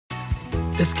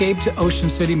Escape to Ocean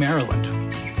City, Maryland,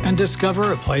 and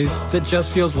discover a place that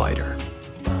just feels lighter,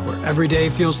 where every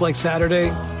day feels like Saturday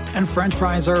and French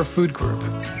fries are a food group,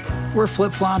 where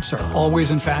flip-flops are always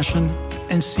in fashion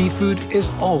and seafood is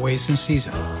always in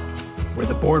season, where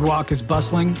the boardwalk is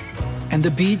bustling and the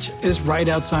beach is right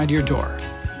outside your door,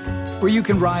 where you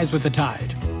can rise with the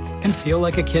tide and feel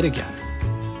like a kid again.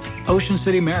 Ocean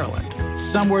City, Maryland,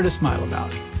 somewhere to smile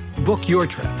about. Book your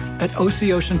trip at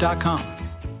OCOcean.com.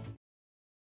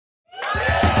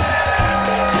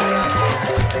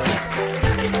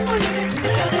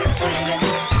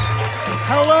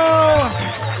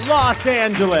 Hello, Los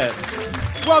Angeles.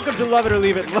 Welcome to Love It or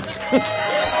Leave It.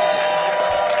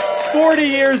 40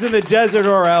 years in the desert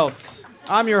or else.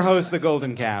 I'm your host, the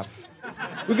Golden Calf.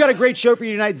 We've got a great show for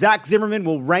you tonight. Zach Zimmerman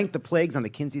will rank the plagues on the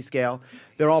Kinsey scale.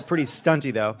 They're all pretty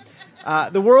stunty, though.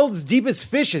 The world's deepest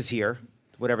fish is here,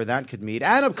 whatever that could mean.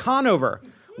 Adam Conover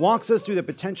walks us through the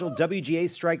potential WGA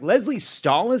strike. Leslie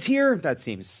Stahl is here.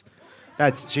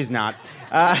 She's not.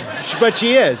 But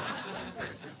she is.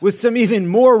 With some even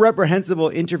more reprehensible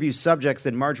interview subjects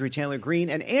than Marjorie Taylor Greene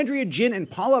and Andrea Jin and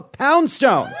Paula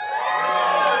Poundstone.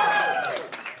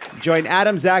 Join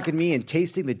Adam, Zach, and me in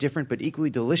tasting the different but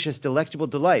equally delicious, delectable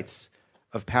delights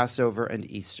of Passover and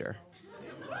Easter.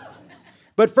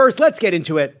 But first, let's get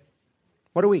into it.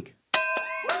 What a week.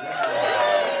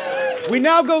 We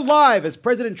now go live as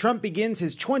President Trump begins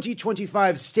his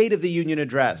 2025 State of the Union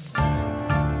address.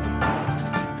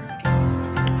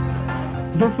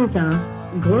 This is a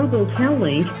Global Tel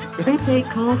Link prepaid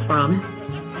call from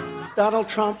Donald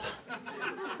Trump.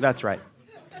 That's right.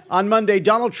 On Monday,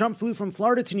 Donald Trump flew from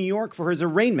Florida to New York for his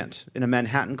arraignment in a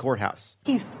Manhattan courthouse.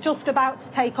 He's just about to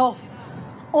take off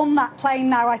on that plane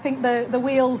now. I think the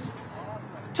wheels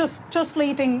just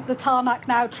leaving the tarmac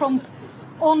now. Trump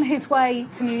on his way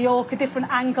to New York, a different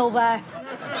angle there.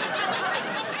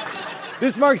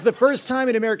 This marks the first time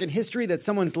in American history that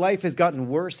someone's life has gotten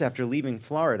worse after leaving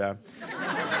Florida.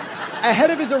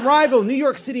 Ahead of his arrival, New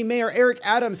York City Mayor Eric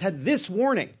Adams had this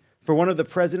warning for one of the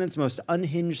president's most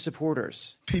unhinged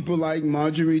supporters. People like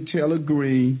Marjorie Taylor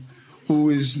Greene, who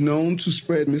is known to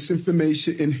spread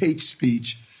misinformation and hate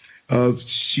speech.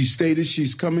 She stated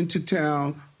she's coming to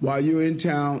town. While you're in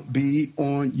town, be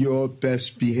on your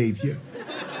best behavior.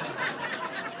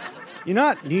 You're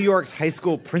not New York's high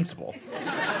school principal.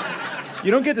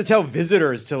 You don't get to tell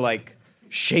visitors to,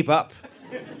 shape up.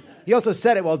 He also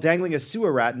said it while dangling a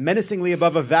sewer rat menacingly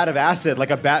above a vat of acid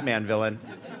like a Batman villain.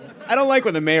 I don't like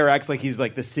when the mayor acts like he's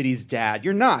the city's dad.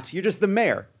 You're not. You're just the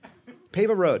mayor.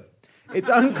 Pave a road. It's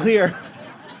unclear.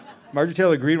 Marjorie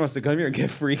Taylor Greene wants to come here and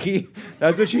get freaky.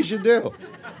 That's what she should do.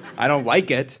 I don't like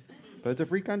it, but it's a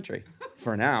free country.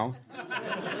 For now.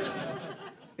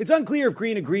 It's unclear if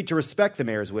Greene agreed to respect the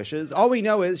mayor's wishes. All we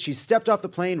know is she stepped off the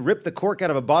plane, ripped the cork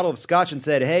out of a bottle of scotch, and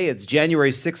said, "Hey, it's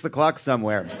January 6 o'clock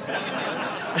somewhere."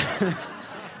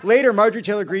 Later, Marjorie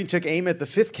Taylor Greene took aim at the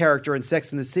fifth character in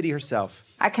Sex and the City herself.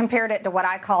 I compared it to what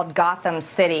I called Gotham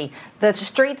City. The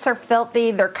streets are filthy.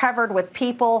 They're covered with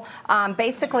people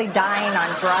basically dying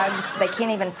on drugs. They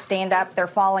can't even stand up. They're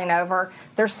falling over.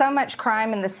 There's so much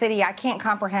crime in the city. I can't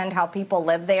comprehend how people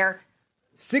live there.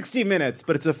 60 minutes,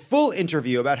 but it's a full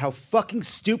interview about how fucking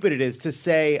stupid it is to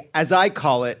say, as I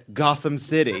call it, Gotham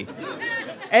City.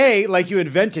 A, like you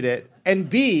invented it, and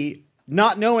B,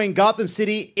 not knowing Gotham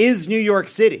City is New York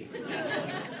City.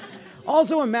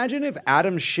 Also, imagine if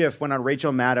Adam Schiff went on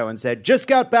Rachel Maddow and said, "Just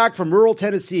got back from rural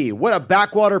Tennessee. What a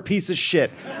backwater piece of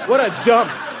shit. What a dump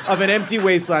of an empty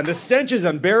wasteland. The stench is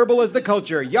unbearable as the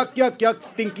culture. Yuck, yuck, yuck,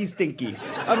 stinky, stinky."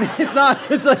 I mean,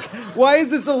 why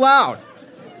is this allowed?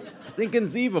 It's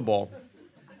inconceivable.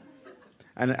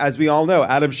 And as we all know,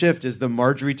 Adam Schiff is the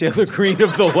Marjorie Taylor Greene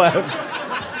of the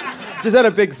left. Just had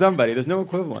to pick somebody. There's no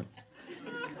equivalent.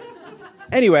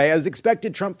 Anyway, as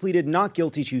expected, Trump pleaded not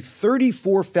guilty to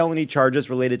 34 felony charges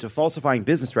related to falsifying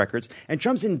business records, and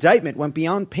Trump's indictment went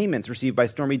beyond payments received by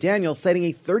Stormy Daniels, citing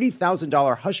a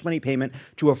 $30,000 hush money payment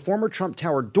to a former Trump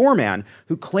Tower doorman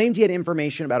who claimed he had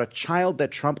information about a child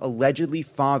that Trump allegedly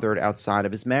fathered outside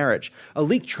of his marriage. A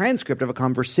leaked transcript of a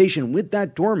conversation with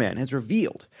that doorman has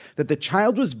revealed that the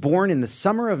child was born in the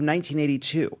summer of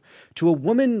 1982 to a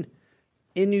woman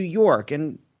in New York.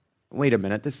 And wait a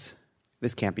minute, this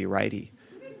can't be right. He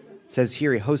says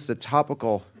here he hosts a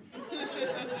topical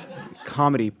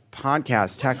comedy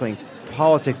podcast tackling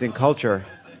politics and culture.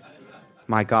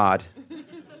 My God,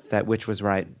 that witch was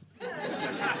right.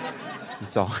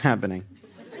 It's all happening.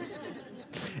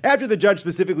 After the judge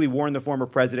specifically warned the former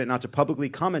president not to publicly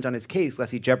comment on his case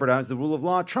lest he jeopardize the rule of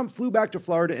law, Trump flew back to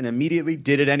Florida and immediately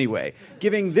did it anyway,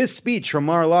 giving this speech from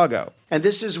Mar-a-Lago. And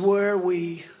this is where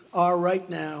we are right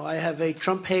now. I have a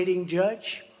Trump-hating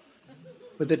judge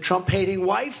with a Trump-hating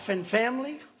wife and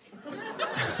family.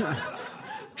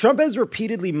 Trump has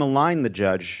repeatedly maligned the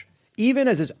judge, even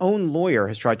as his own lawyer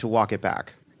has tried to walk it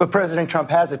back. But President Trump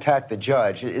has attacked the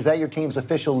judge. Is that your team's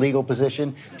official legal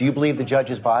position? Do you believe the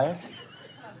judge is biased?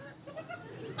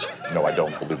 No, I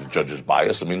don't believe the judge is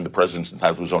biased. I mean, the president's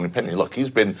entitled to his own opinion. Look, he's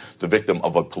been the victim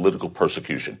of a political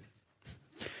persecution.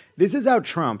 This is how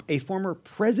Trump, a former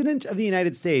president of the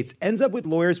United States, ends up with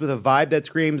lawyers with a vibe that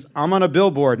screams, I'm on a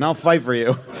billboard and I'll fight for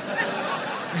you.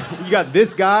 You got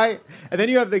this guy, and then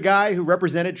you have the guy who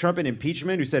represented Trump in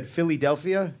impeachment who said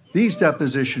Philadelphia. These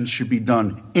depositions should be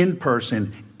done in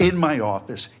person, in my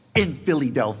office, in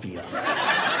Philadelphia.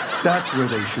 That's where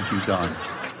they should be done.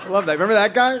 I love that. Remember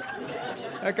that guy?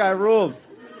 That guy ruled.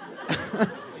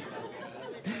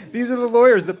 These are the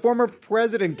lawyers the former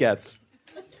president gets.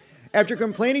 After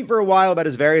complaining for a while about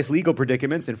his various legal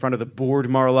predicaments in front of the bored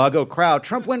Mar-a-Lago crowd,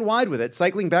 Trump went wide with it,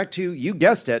 cycling back to, you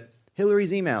guessed it,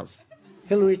 Hillary's emails.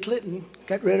 Hillary Clinton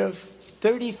got rid of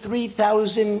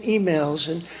 33,000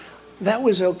 emails, and that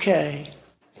was okay.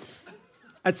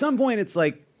 At some point, it's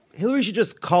like, Hillary should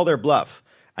just call their bluff.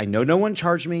 I know no one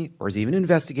charged me or is even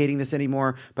investigating this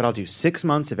anymore, but I'll do 6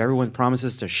 months if everyone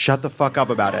promises to shut the fuck up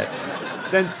about it.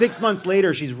 Then 6 months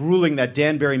later, she's ruling that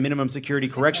Danbury Minimum Security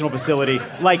Correctional Facility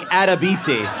like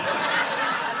Adabisi.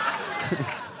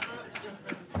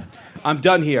 I'm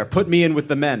done here. Put me in with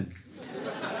the men.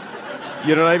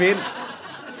 You know what I mean?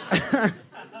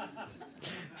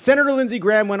 Senator Lindsey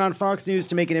Graham went on Fox News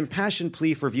to make an impassioned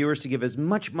plea for viewers to give as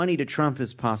much money to Trump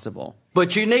as possible.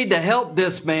 But you need to help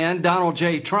this man, Donald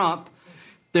J. Trump.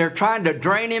 They're trying to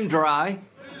drain him dry.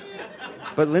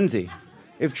 But Lindsey,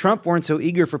 if Trump weren't so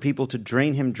eager for people to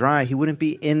drain him dry, he wouldn't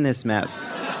be in this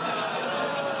mess.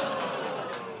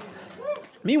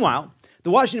 Meanwhile,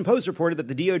 the Washington Post reported that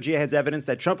the DOJ has evidence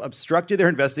that Trump obstructed their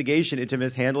investigation into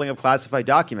mishandling of classified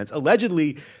documents.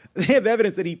 Allegedly, they have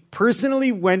evidence that he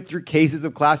personally went through cases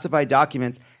of classified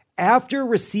documents after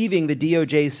receiving the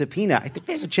DOJ subpoena. I think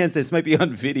there's a chance this might be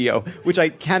on video, which I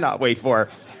cannot wait for.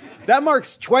 That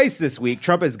marks twice this week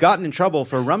Trump has gotten in trouble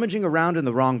for rummaging around in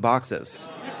the wrong boxes.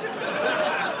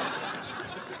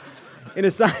 In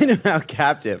a sign of how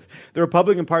captive the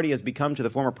Republican Party has become to the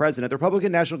former president, the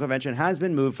Republican National Convention has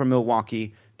been moved from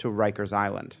Milwaukee to Rikers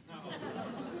Island.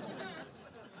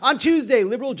 On Tuesday,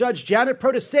 liberal judge Janet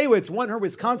Protasewicz won her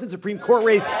Wisconsin Supreme Court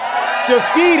race,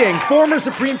 defeating former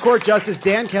Supreme Court Justice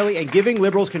Dan Kelly and giving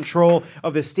liberals control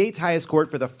of the state's highest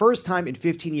court for the first time in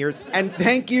 15 years. And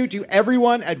thank you to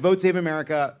everyone at Vote Save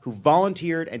America who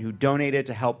volunteered and who donated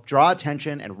to help draw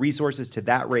attention and resources to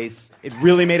that race. It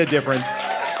really made a difference.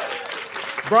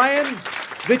 Brian,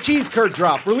 the cheese curd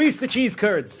drop. Release the cheese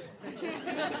curds.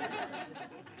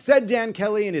 Said Dan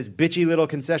Kelly in his bitchy little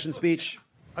concession speech.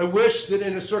 I wish that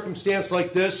in a circumstance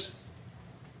like this,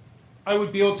 I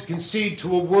would be able to concede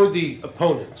to a worthy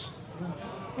opponent.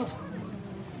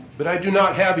 But I do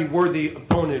not have a worthy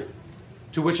opponent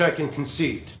to which I can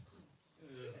concede.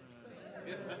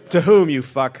 To whom, you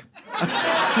fuck?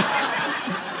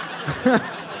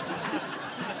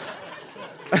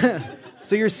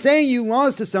 So you're saying you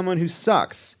lost to someone who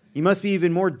sucks. You must be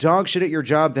even more dog shit at your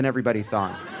job than everybody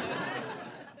thought.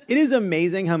 It is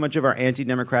amazing how much of our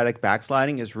anti-democratic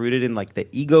backsliding is rooted in like the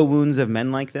ego wounds of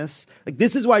men like this. Like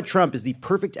this is why Trump is the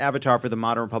perfect avatar for the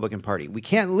modern Republican Party. We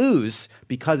can't lose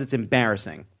because it's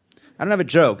embarrassing. I don't have a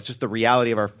joke. It's just the reality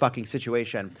of our fucking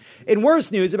situation. In worse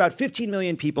news, about 15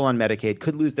 million people on Medicaid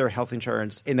could lose their health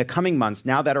insurance in the coming months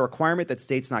now that a requirement that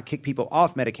states not kick people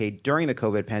off Medicaid during the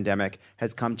COVID pandemic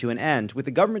has come to an end. With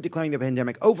the government declaring the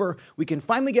pandemic over, we can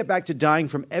finally get back to dying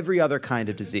from every other kind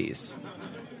of disease.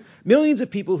 Millions of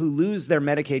people who lose their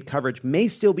Medicaid coverage may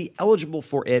still be eligible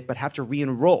for it, but have to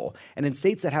re-enroll. And in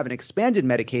states that haven't expanded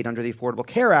Medicaid under the Affordable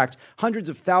Care Act, hundreds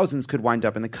of thousands could wind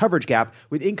up in the coverage gap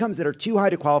with incomes that are too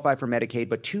high to qualify for Medicaid,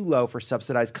 but too low for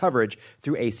subsidized coverage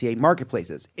through ACA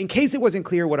marketplaces. In case it wasn't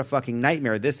clear what a fucking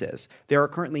nightmare this is, there are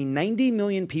currently 90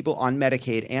 million people on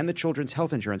Medicaid and the Children's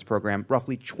Health Insurance Program,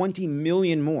 roughly 20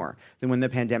 million more than when the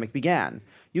pandemic began.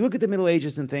 You look at the Middle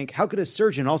Ages and think, how could a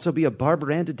surgeon also be a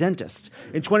barber and a dentist?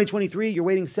 In 2023, you're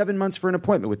waiting 7 months for an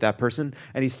appointment with that person,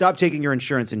 and he stopped taking your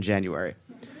insurance in January.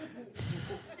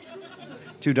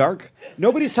 Too dark?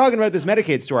 Nobody's talking about this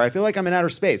Medicaid story. I feel like I'm in outer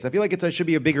space. I feel like it should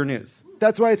be a bigger news.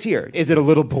 That's why it's here. Is it a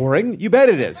little boring? You bet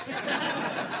it is.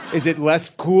 Is it less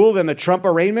cool than the Trump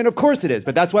arraignment? Of course it is,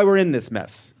 but that's why we're in this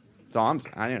mess. So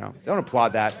don't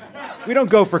applaud that. We don't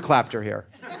go for clapter here.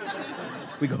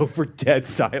 We go for dead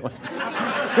silence.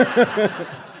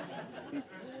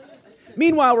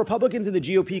 Meanwhile, Republicans in the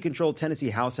GOP-controlled Tennessee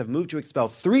House have moved to expel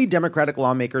 3 Democratic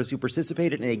lawmakers who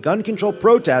participated in a gun control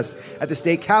protest at the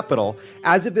state capitol.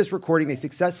 As of this recording, they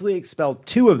successfully expelled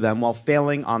 2 of them while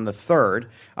failing on the third.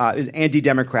 Is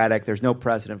anti-democratic. There's no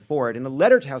precedent for it. In a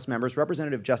letter to House members,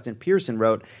 Representative Justin Pearson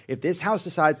wrote, "If this House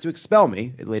decides to expel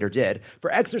me," it later did,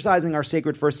 "for exercising our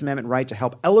sacred First Amendment right to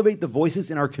help elevate the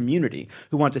voices in our community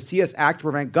who want to see us act to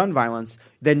prevent gun violence,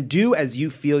 then do as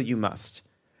you feel you must."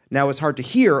 Now, it's hard to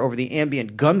hear over the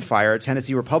ambient gunfire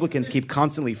Tennessee Republicans keep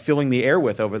constantly filling the air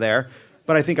with over there,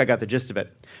 but I think I got the gist of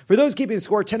it. For those keeping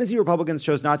score, Tennessee Republicans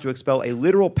chose not to expel a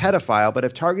literal pedophile, but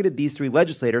have targeted these 3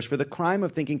 legislators for the crime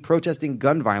of thinking protesting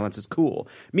gun violence is cool.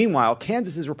 Meanwhile,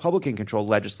 Kansas's Republican-controlled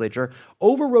legislature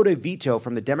overrode a veto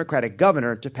from the Democratic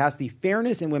governor to pass the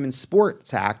Fairness in Women's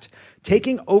Sports Act,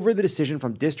 taking over the decision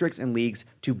from districts and leagues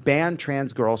to ban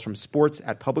trans girls from sports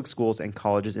at public schools and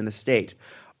colleges in the state.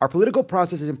 Our political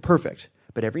process is imperfect,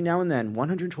 but every now and then,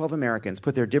 112 Americans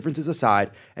put their differences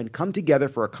aside and come together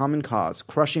for a common cause,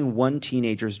 crushing one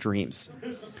teenager's dreams.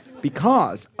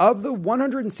 Because of the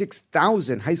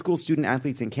 106,000 high school student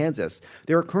athletes in Kansas,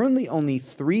 there are currently only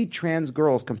 3 trans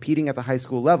girls competing at the high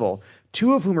school level,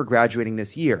 2 of whom are graduating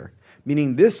this year,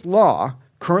 meaning this law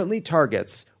currently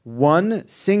targets 1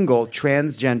 single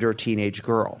transgender teenage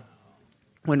girl.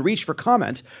 When reached for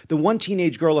comment, the one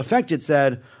teenage girl affected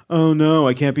said, "Oh no,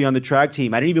 I can't be on the track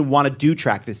team. I didn't even want to do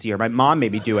track this year. My mom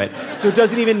made me do it. So it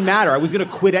doesn't even matter. I was going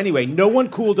to quit anyway. No one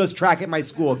cool does track at my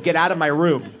school. Get out of my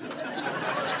room."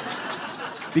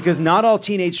 Because not all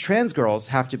teenage trans girls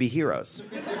have to be heroes.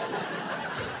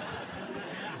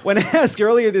 When asked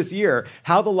earlier this year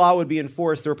how the law would be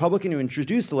enforced, the Republican who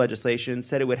introduced the legislation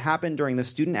said it would happen during the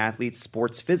student-athlete's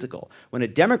sports physical. When a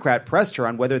Democrat pressed her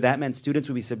on whether that meant students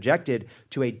would be subjected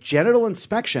to a genital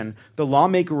inspection, the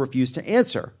lawmaker refused to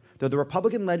answer, though the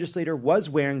Republican legislator was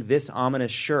wearing this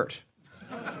ominous shirt.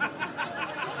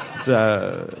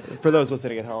 For those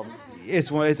listening at home, it's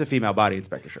a female body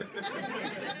inspector shirt.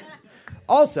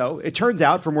 Also, it turns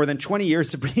out for more than 20 years,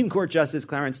 Supreme Court Justice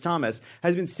Clarence Thomas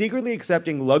has been secretly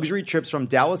accepting luxury trips from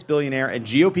Dallas billionaire and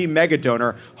GOP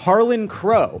megadonor Harlan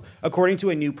Crow, according to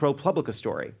a new ProPublica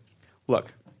story.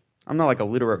 Look, I'm not like a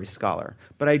literary scholar,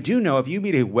 but I do know if you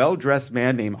meet a well-dressed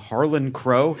man named Harlan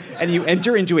Crow and you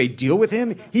enter into a deal with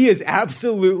him, he is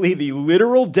absolutely the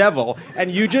literal devil,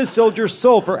 and you just sold your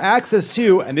soul for access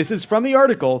to, and this is from the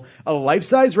article, a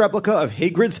life-size replica of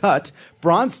Hagrid's hut,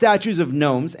 bronze statues of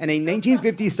gnomes, and a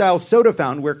 1950s-style soda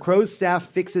fountain where Crow's staff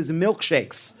fixes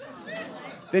milkshakes.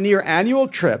 The near annual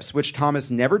trips, which Thomas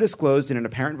never disclosed in an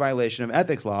apparent violation of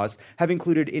ethics laws, have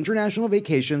included international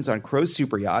vacations on Crow's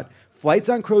superyacht, flights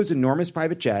on Crow's enormous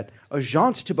private jet, a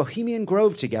jaunt to Bohemian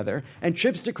Grove together, and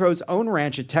trips to Crow's own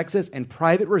ranch in Texas and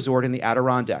private resort in the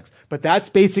Adirondacks. But that's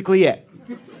basically it.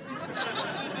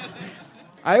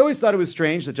 I always thought it was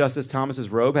strange that Justice Thomas's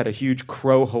robe had a huge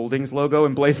Crow Holdings logo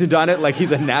emblazoned on it like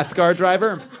he's a NASCAR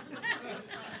driver.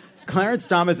 Clarence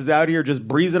Thomas is out here just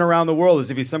breezing around the world as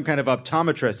if he's some kind of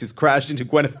optometrist who's crashed into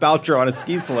Gwyneth Paltrow on a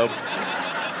ski slope.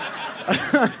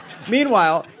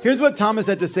 Meanwhile, here's what Thomas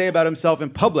had to say about himself in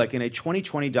public in a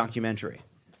 2020 documentary.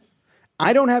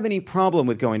 "I don't have any problem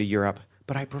with going to Europe,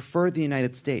 but I prefer the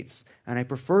United States, and I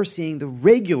prefer seeing the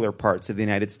regular parts of the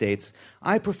United States.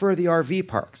 I prefer the RV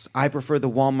parks. I prefer the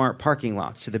Walmart parking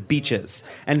lots to the beaches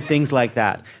and things like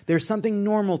that. There's something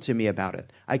normal to me about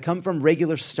it. I come from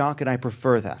regular stock, and I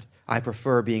prefer that. I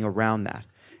prefer being around that."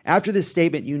 After this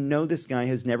statement, you know this guy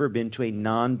has never been to a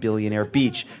non-billionaire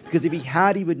beach, because if he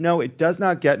had, he would know it does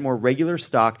not get more regular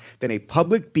stock than a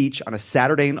public beach on a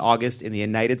Saturday in August in the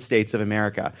United States of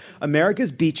America.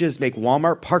 America's beaches make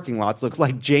Walmart parking lots look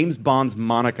like James Bond's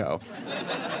Monaco.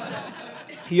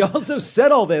 He also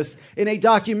said all this in a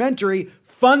documentary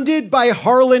funded by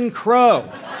Harlan Crow.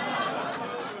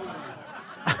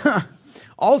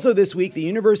 Also this week, the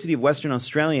University of Western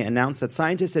Australia announced that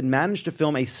scientists had managed to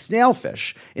film a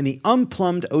snailfish in the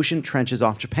unplumbed ocean trenches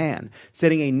off Japan,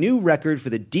 setting a new record for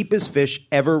the deepest fish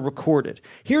ever recorded.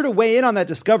 Here to weigh in on that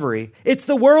discovery, it's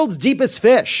the world's deepest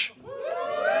fish.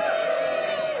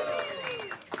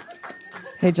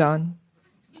 Hey, John.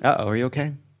 Uh-oh, are you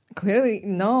okay? Clearly,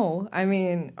 no. I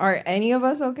mean, are any of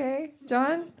us okay,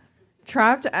 John?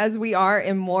 Trapped as we are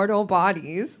in mortal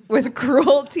bodies with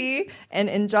cruelty and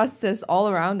injustice all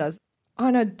around us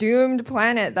on a doomed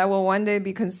planet that will one day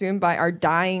be consumed by our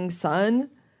dying sun.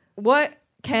 What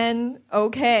can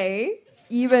okay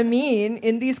even mean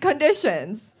in these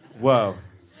conditions? Whoa.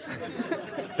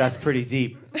 That's pretty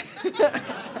deep.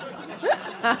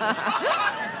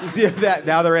 You see that?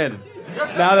 Now they're in.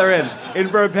 Now they're in. In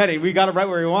for a penny. We got them right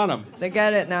where we want them. They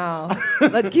get it now.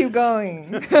 Let's keep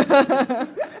going.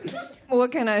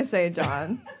 What can I say,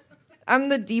 John? I'm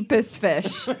the deepest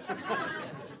fish.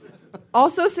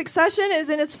 Also, Succession is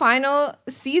in its final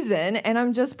season, and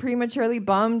I'm just prematurely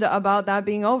bummed about that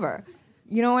being over.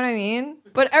 You know what I mean?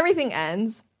 But everything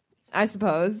ends, I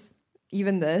suppose.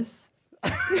 Even this.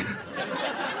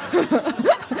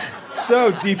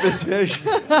 So, deepest fish.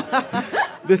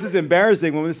 This is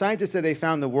embarrassing. When the scientists said they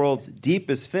found the world's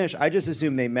deepest fish, I just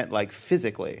assumed they meant like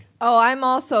physically. Oh, I'm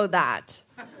also that.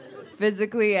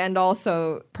 Physically and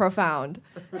also profound.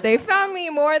 They found me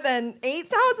more than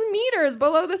 8,000 meters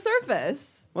below the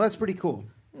surface. Well, that's pretty cool.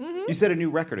 Mm-hmm. You set a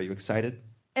new record. Are you excited?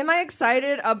 Am I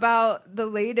excited about the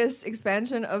latest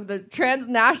expansion of the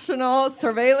transnational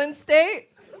surveillance state?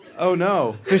 Oh,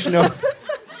 no. Fish know.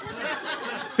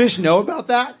 Fish know about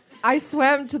that? I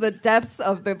swam to the depths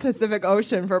of the Pacific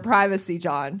Ocean for privacy,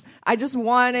 John. I just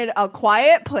wanted a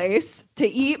quiet place to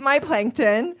eat my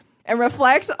plankton and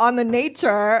reflect on the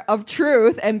nature of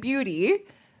truth and beauty.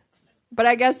 But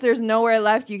I guess there's nowhere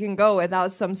left you can go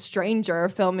without some stranger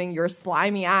filming your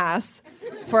slimy ass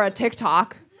for a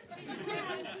TikTok.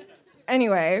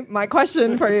 Anyway, my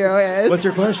question for you is... What's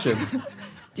your question?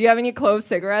 Do you have any clove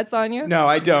cigarettes on you? No,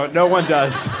 I don't. No one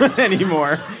does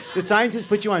anymore. The scientists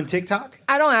put you on TikTok?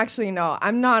 I don't actually know.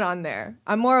 I'm not on there.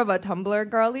 I'm more of a Tumblr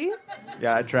girly.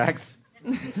 Yeah, it tracks.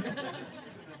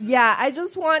 Yeah, I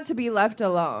just want to be left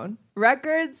alone.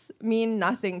 Records mean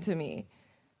nothing to me.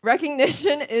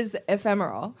 Recognition is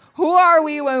ephemeral. Who are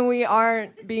we when we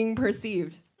aren't being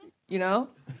perceived? You know?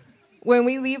 When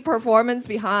we leave performance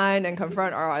behind and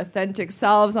confront our authentic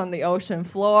selves on the ocean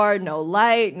floor, no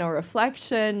light, no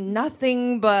reflection,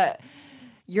 nothing but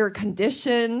your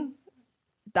condition.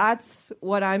 That's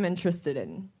what I'm interested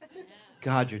in.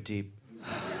 God, you're deep.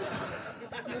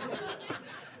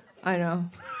 I know.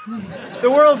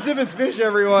 The world's deepest fish,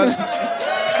 everyone.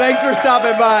 Thanks for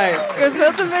stopping by.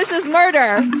 Gefilte fish is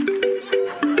murder.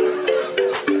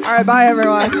 All right, bye,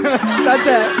 everyone. That's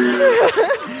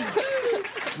it.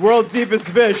 World's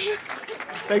deepest fish.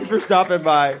 Thanks for stopping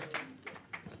by.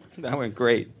 That went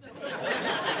great.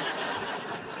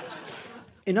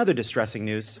 In other distressing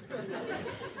news,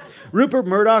 Rupert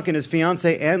Murdoch and his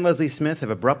fiancée Anne Leslie Smith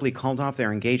have abruptly called off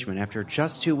their engagement after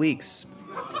just 2 weeks.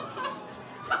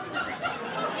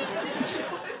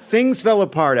 Things fell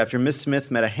apart after Miss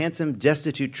Smith met a handsome,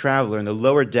 destitute traveler in the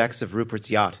lower decks of Rupert's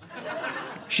yacht.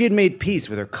 She had made peace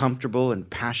with her comfortable and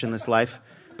passionless life,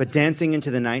 but dancing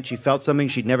into the night, she felt something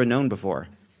she'd never known before.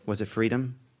 Was it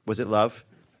freedom? Was it love?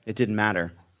 It didn't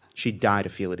matter. She'd die to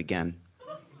feel it again.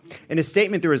 In a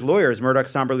statement through his lawyers, Murdoch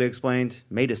somberly explained,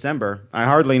 May, December, I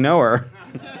hardly know her.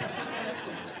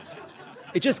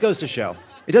 It just goes to show,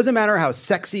 it doesn't matter how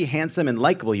sexy, handsome, and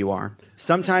likable you are.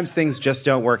 Sometimes things just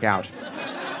don't work out.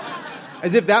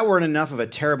 As if that weren't enough of a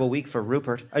terrible week for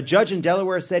Rupert, a judge in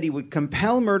Delaware said he would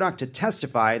compel Murdoch to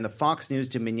testify in the Fox News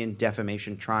Dominion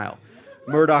defamation trial.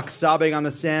 Murdoch sobbing on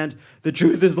the stand, the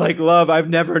truth is like love, I've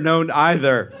never known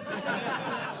either.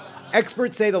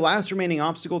 Experts say the last remaining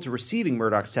obstacle to receiving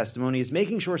Murdoch's testimony is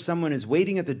making sure someone is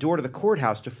waiting at the door to the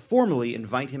courthouse to formally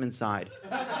invite him inside.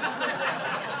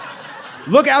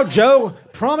 Look out, Joe!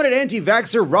 Prominent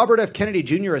anti-vaxxer Robert F. Kennedy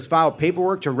Jr. has filed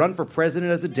paperwork to run for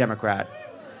president as a Democrat.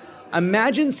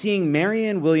 Imagine seeing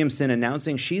Marianne Williamson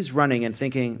announcing she's running and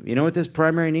thinking, you know what this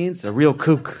primary needs? A real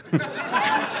kook.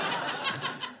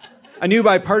 A new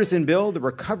bipartisan bill, the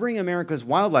Recovering America's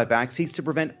Wildlife Act, seeks to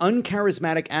prevent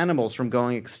uncharismatic animals from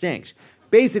going extinct.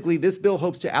 Basically, this bill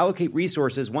hopes to allocate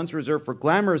resources once reserved for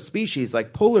glamorous species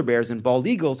like polar bears and bald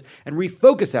eagles and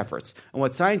refocus efforts on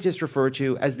what scientists refer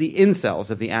to as the incels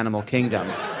of the animal kingdom.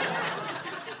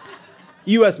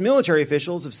 U.S. military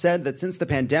officials have said that since the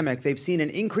pandemic, they've seen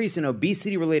an increase in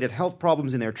obesity-related health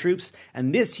problems in their troops,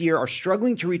 and this year are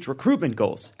struggling to reach recruitment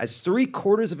goals, as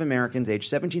 3/4 of Americans aged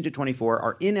 17 to 24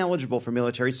 are ineligible for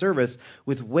military service,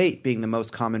 with weight being the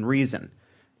most common reason.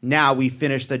 Now we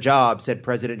finished the job, said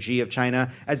President Xi of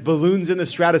China, as balloons in the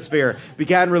stratosphere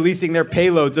began releasing their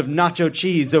payloads of nacho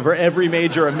cheese over every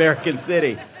major American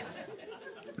city.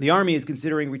 The Army is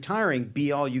considering retiring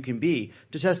Be All You Can Be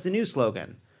to test a new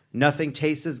slogan. Nothing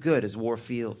tastes as good as war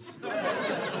feels.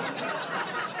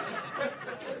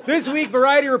 This week,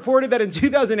 Variety reported that in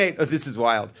 2008, this is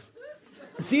wild,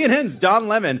 CNN's Don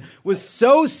Lemon was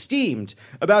so steamed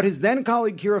about his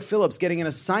then-colleague Kira Phillips getting an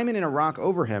assignment in Iraq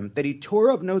over him that he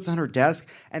tore up notes on her desk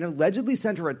and allegedly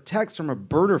sent her a text from a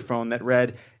burner phone that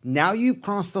read, now you've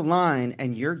crossed the line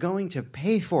and you're going to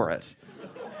pay for it.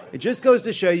 It just goes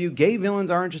to show you gay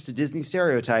villains aren't just a Disney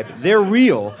stereotype. They're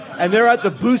real, and they're at the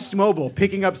Boost Mobile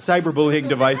picking up cyberbullying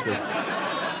devices.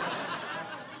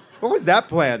 What was that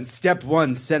plan? Step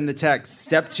 1, send the text.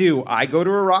 Step 2, I go to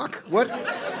Iraq? What?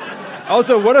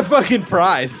 Also, what a fucking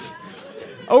prize.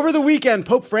 Over the weekend,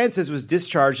 Pope Francis was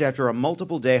discharged after a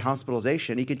multiple-day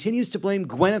hospitalization. He continues to blame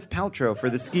Gwyneth Paltrow for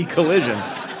the ski collision.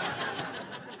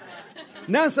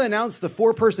 NASA announced the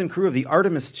 4-person crew of the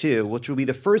Artemis II, which will be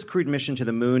the first crewed mission to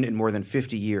the moon in more than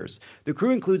 50 years. The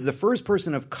crew includes the first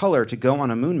person of color to go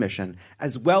on a moon mission,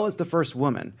 as well as the first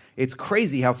woman. It's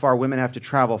crazy how far women have to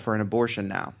travel for an abortion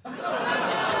now.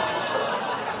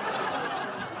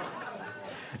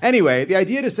 Anyway, the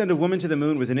idea to send a woman to the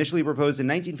moon was initially proposed in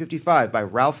 1955 by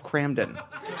Ralph Cramden.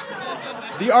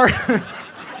 The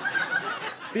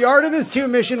Artemis II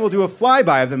mission will do a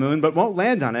flyby of the moon, but won't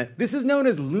land on it. This is known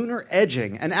as lunar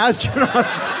edging, and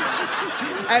astronauts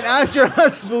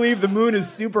believe the moon is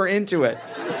super into it.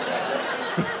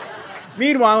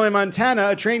 Meanwhile, in Montana,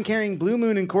 a train carrying Blue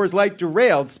Moon and Coors Light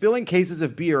derailed, spilling cases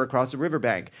of beer across a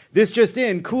riverbank. This just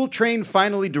in, cool train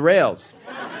finally derails.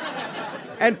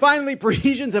 And finally,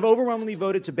 Parisians have overwhelmingly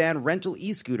voted to ban rental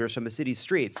e-scooters from the city's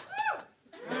streets.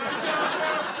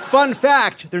 Fun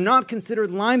fact, they're not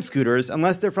considered Lime scooters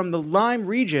unless they're from the Lime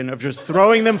region of just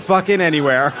throwing them fucking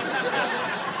anywhere.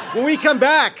 When we come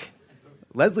back,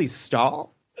 Leslie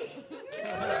Stahl?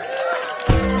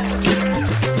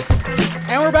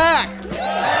 And we're back!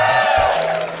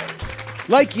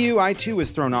 Like you, I too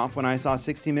was thrown off when I saw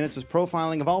 60 Minutes was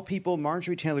profiling, of all people,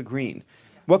 Marjorie Taylor Greene.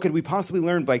 What could we possibly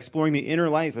learn by exploring the inner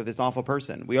life of this awful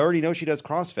person? We already know she does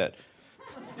CrossFit.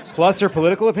 Plus her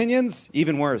political opinions?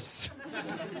 Even worse.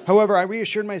 However, I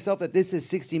reassured myself that this is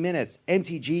 60 Minutes.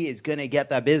 MTG is gonna get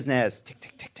the business. Tick,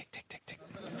 tick, tick, tick, tick, tick, tick.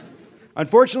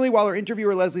 Unfortunately, while our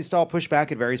interviewer Leslie Stahl pushed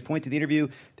back at various points of the interview,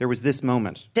 there was this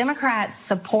moment. Democrats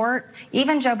support,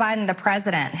 even Joe Biden, the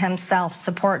president himself,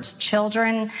 supports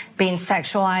children being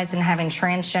sexualized and having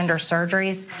transgender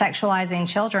surgeries. Sexualizing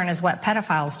children is what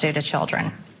pedophiles do to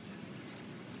children.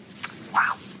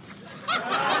 Wow.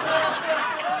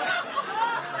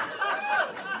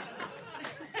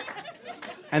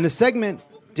 And the segment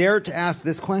dared to ask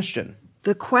this question.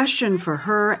 The question for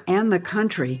her and the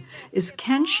country is,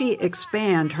 can she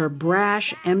expand her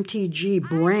brash MTG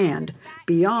brand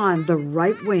beyond the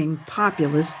right-wing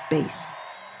populist base?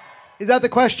 Is that the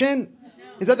question?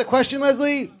 Is that the question,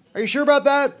 Leslie? Are you sure about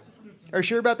that? Are you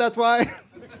sure about that's why?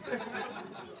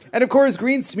 And of course,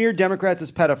 Greene smeared Democrats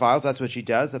as pedophiles. That's what she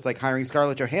does. That's like hiring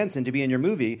Scarlett Johansson to be in your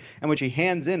movie, and when she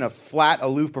hands in a flat,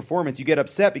 aloof performance, you get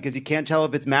upset because you can't tell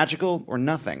if it's magical or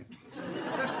nothing.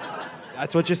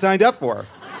 That's what you signed up for.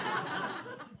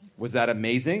 Was that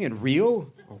amazing and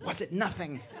real, or was it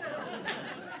nothing?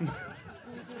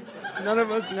 None of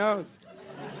us knows.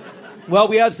 Well,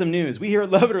 we have some news. We here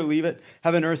at Love It or Leave It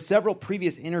have unearthed several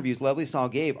previous interviews Leslie Stahl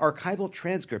gave, archival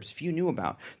transcripts few knew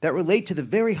about, that relate to the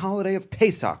very holiday of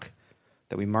Pesach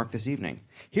that we mark this evening.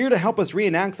 Here to help us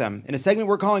reenact them, in a segment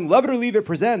we're calling Love It or Leave It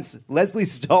presents Leslie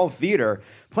Stahl Theater,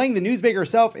 playing the newsmaker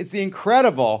herself, it's the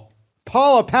incredible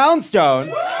Paula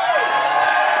Poundstone.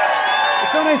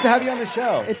 It's so nice to have you on the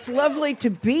show. It's lovely to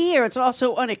be here. It's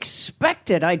also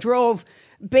unexpected. I drove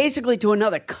basically to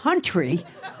another country.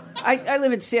 I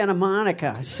live in Santa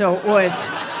Monica, so it was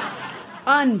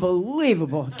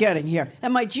unbelievable getting here.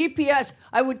 And my GPS,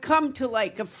 I would come to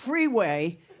like a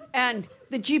freeway, and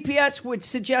the GPS would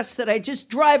suggest that I just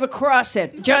drive across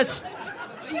it. Just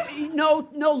no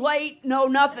light, no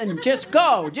nothing. Just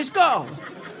go.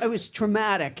 It was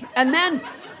traumatic. And then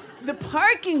the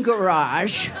parking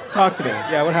garage. Talk to me.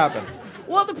 Yeah, what happened?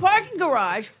 Well, the parking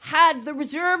garage had the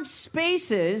reserved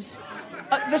spaces.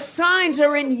 The signs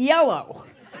are in yellow.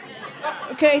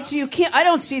 Okay, so you can't. I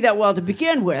don't see that well to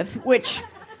begin with, which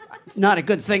is not a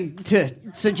good thing to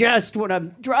suggest when I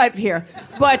drive here.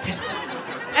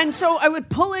 And so I would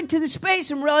pull into the space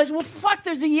and realize, well, fuck,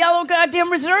 there's a yellow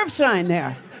goddamn reserve sign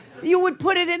there. You would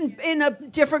put it in a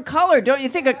different color, don't you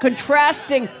think? A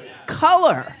contrasting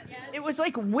color. It was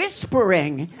like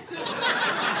whispering.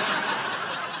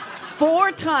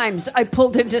 4 times I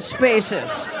pulled into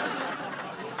spaces.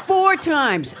 4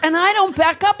 times. And I don't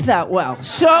back up that well.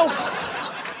 So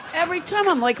every time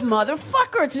I'm like,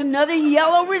 motherfucker, it's another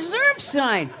yellow reserve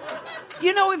sign.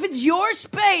 You know, if it's your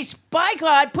space, by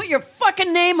God, put your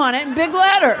fucking name on it in big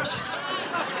letters.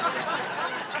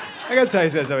 I gotta tell you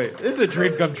something. This is a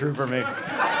dream come true for me.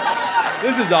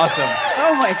 This is awesome.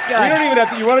 Oh my God. We don't even have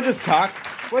to. You want to just talk?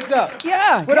 What's up?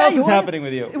 Yeah. What else is happening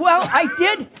with you? Well, I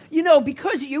did.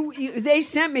 Because they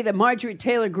sent me the Marjorie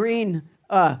Taylor Greene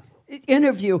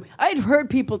interview. I'd heard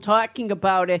people talking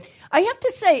about it. I have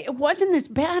to say, it wasn't as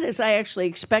bad as I actually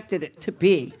expected it to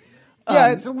be.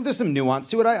 Yeah, there's some nuance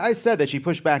to it. I said that she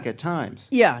pushed back at times.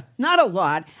 Yeah, not a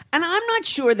lot. And I'm not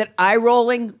sure that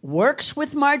eye-rolling works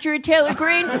with Marjorie Taylor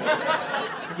Greene.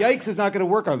 Yikes is not going to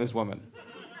work on this woman.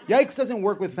 Yikes doesn't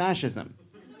work with fascism.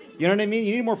 You know what I mean?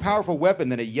 You need a more powerful weapon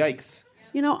than a yikes.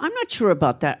 You know, I'm not sure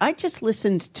about that. I just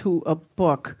listened to a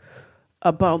book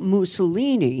about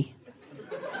Mussolini.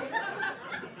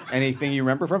 Anything you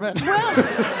remember from it? Well,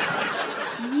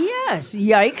 yes,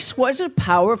 yikes was a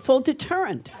powerful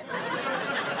deterrent.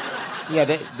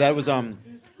 Yeah, that was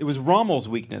it was Rommel's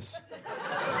weakness.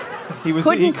 He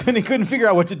couldn't figure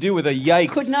out what to do with a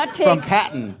yikes from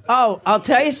Patton. Oh, I'll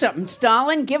tell you something.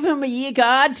 Stalin, give him a ye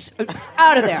gods,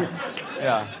 out of there.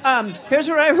 Yeah. Here's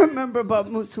what I remember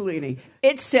about Mussolini.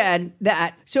 It said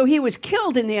that, so he was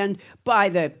killed in the end by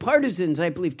the partisans, I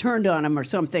believe, turned on him or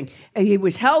something. And he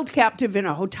was held captive in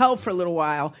a hotel for a little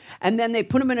while. And then they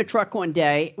put him in a truck one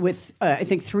day with, I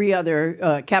think, 3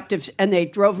 other captives. And they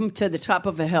drove him to the top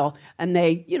of a hill and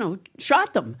they,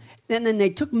 shot them. And then they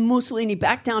took Mussolini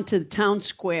back down to the town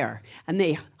square and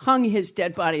they hung his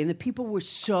dead body. And the people were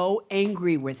so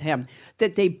angry with him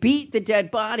that they beat the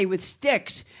dead body with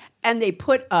sticks and they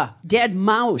put a dead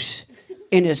mouse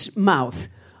in his mouth.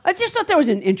 I just thought that was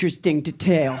an interesting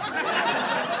detail.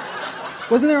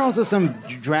 Wasn't there also some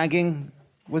dragging?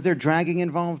 Was there dragging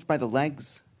involved by the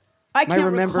legs? I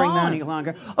can't recall any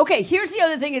longer. Okay, here's the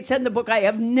other thing it said in the book. I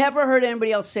have never heard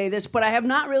anybody else say this, but I have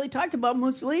not really talked about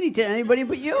Mussolini to anybody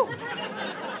but you.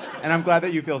 And I'm glad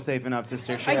that you feel safe enough to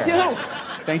share. I do.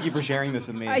 Thank you for sharing this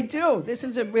with me. I do. This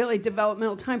is a really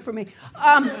developmental time for me.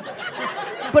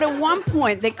 But at one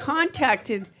point, they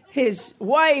contacted his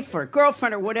wife or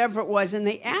girlfriend or whatever it was, and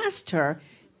they asked her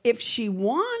if she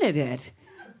wanted it.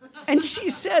 And she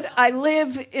said, I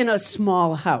live in a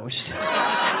small house.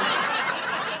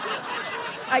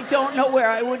 I don't know where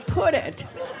I would put it.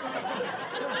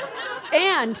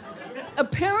 And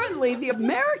apparently the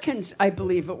Americans, I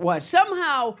believe it was,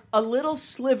 somehow a little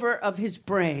sliver of his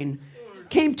brain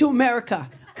came to America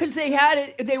because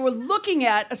they were looking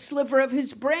at a sliver of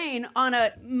his brain on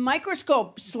a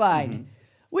microscope slide.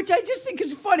 Which I just think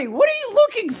is funny. What are you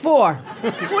looking for?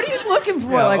 What are you looking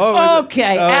for?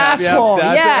 Asshole.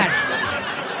 Yes.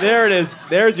 There it is.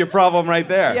 There's your problem right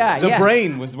there. Yeah, the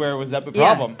brain was where was that the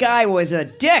problem. Guy was a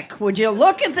dick. Would you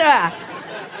look at that?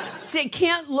 They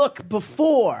can't look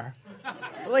before.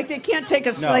 Like, they can't take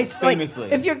a slice. Famously.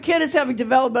 Like, if your kid is having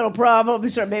developmental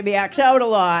problems or maybe acts out a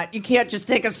lot, you can't just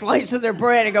take a slice of their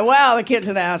brain and go, wow, the kid's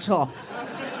an asshole.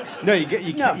 No,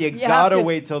 you gotta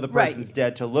wait till the person's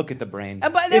dead to look at the brain.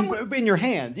 In your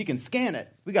hands, you can scan it.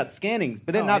 We got scannings,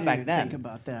 but then not back then. Think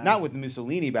about that. Not with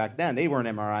Mussolini back then. They weren't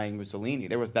MRIing Mussolini.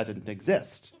 That didn't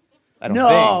exist. I don't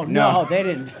think. No, they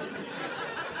didn't.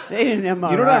 They didn't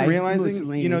MRI. You know what I'm realizing?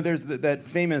 Mussolini. There's that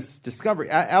famous discovery.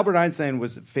 Albert Einstein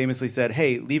was famously said,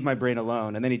 "Hey, leave my brain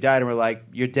alone," and then he died, and we're like,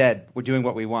 "You're dead. We're doing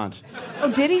what we want."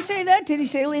 Oh, did he say that? Did he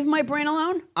say, "Leave my brain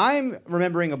alone"? I'm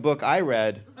remembering a book I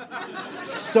read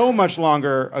so much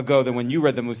longer ago than when you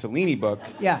read the Mussolini book.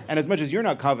 Yeah. And as much as you're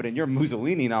not confident in your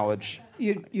Mussolini knowledge,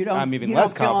 you don't. I'm even you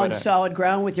less don't feel confident. on solid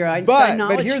ground with your Einstein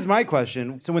knowledge. But here's my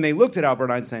question. So when they looked at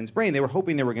Albert Einstein's brain, they were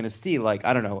hoping they were going to see, like,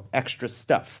 I don't know, extra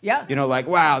stuff. Yeah. Like,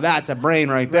 wow, that's a brain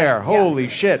right there. Yeah. Holy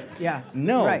shit. Yeah.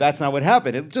 No, that's not what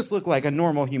happened. It just looked like a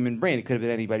normal human brain. It could have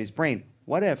been anybody's brain.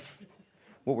 What if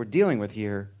what we're dealing with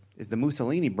here is the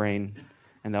Mussolini brain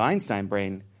and the Einstein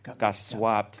brain got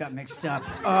swapped. Got mixed up.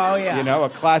 Oh, yeah. A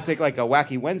classic, like a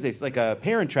Wacky Wednesday, like a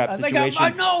Parent Trap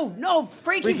situation. No,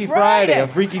 Freaky Friday. A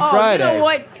Freaky Friday. You know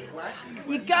what?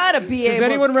 You gotta be able... Does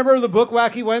anyone remember the book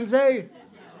Wacky Wednesday?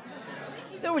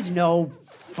 There was no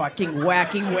fucking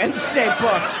Wacky Wednesday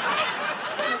book.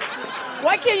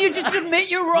 Why can't you just admit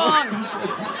you're wrong?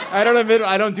 I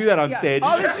don't do that on stage.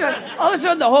 All of a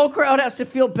sudden, the whole crowd has to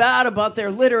feel bad about their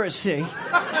literacy.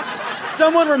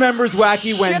 Someone remembers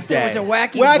Wacky Wednesday. There was a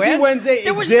Wacky Wednesday.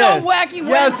 There was exists. no Wacky Wednesday.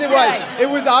 Yes, it was. It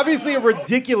was obviously a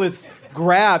ridiculous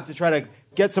grab to try to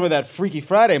get some of that Freaky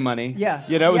Friday money. Yeah.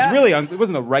 It was really it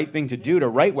wasn't the right thing to do to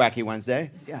write Wacky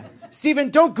Wednesday. Yeah. Stephen,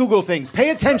 don't Google things. Pay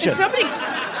attention. Somebody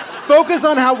focus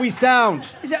on how we sound.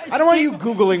 I don't want you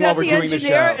Googling while we're doing the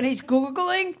show. And he's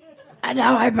Googling? And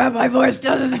now I bet my voice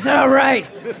doesn't sound right.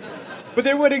 But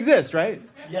there would exist, right?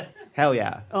 Yes. Hell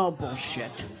yeah. Oh,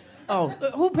 bullshit. Oh,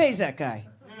 who pays that guy?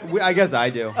 I guess I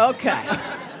do. Okay.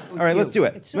 All right, let's do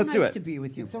it. It's so let's nice do it. to be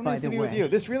with you. It's so nice to be with you.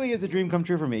 This really is a dream come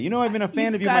true for me. I've been a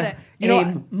fan of you. Got to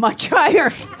aim much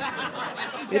higher.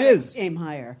 It is. Aim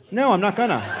higher. No, I'm not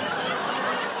gonna.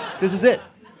 This is it.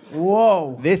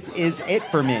 Whoa. This is it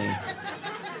for me.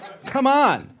 Come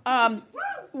on.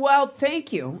 Well,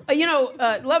 thank you.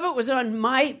 Levitt was on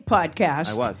my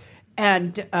podcast. I was.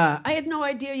 And I had no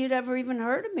idea you'd ever even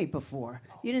heard of me before.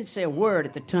 You didn't say a word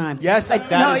at the time. Yes, you didn't.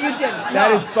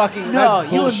 That is fucking. No,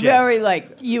 that's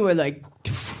bullshit. you were like.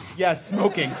 Yeah,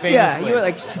 smoking, famously. Yeah, you were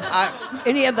like,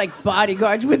 and he had like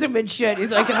bodyguards with him and shit. He's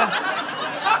like, how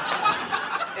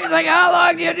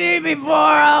long do you need me for?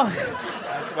 I'll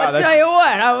tell you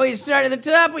what. We start at the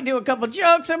top. We do a couple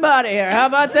jokes. I'm out of here. How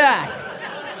about that?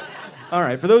 All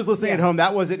right, for those listening at home,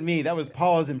 that wasn't me. That was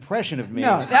Paula's impression of me.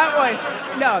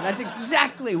 That's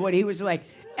exactly what he was like.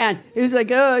 And he was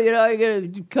like, I got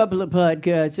a couple of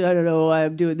podcasts. I don't know why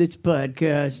I'm doing this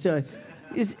podcast.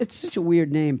 It's such a weird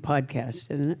name,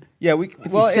 podcast, isn't it? Yeah,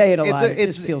 if you say it a lot, it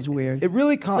just feels weird. It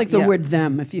really like the word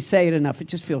them. If you say it enough, it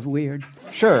just feels weird.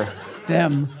 Sure.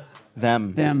 Them.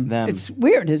 It's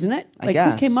weird, isn't it? Like,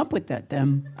 who came up with that,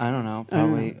 them? I don't know.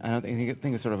 Probably. I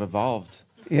think it sort of evolved.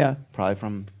 Yeah. Probably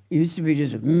from... It used to be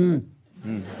just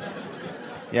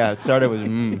Yeah, it started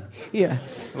with Yeah.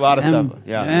 A lot of stuff.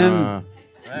 Yeah.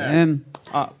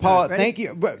 Paula, Ready? thank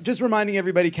you. But just reminding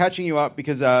everybody, catching you up,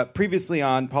 because previously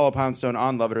on Paula Poundstone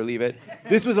on Love It or Leave It,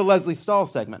 this was a Leslie Stahl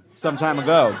segment some time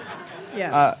ago.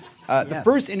 Yes. The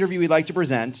first interview we'd like to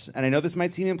present, and I know this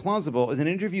might seem implausible, is an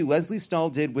interview Leslie Stahl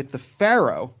did with the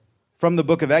Pharaoh from the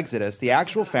Book of Exodus, the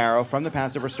actual Pharaoh from the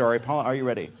Passover story. Paula, are you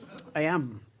ready? I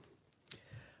am.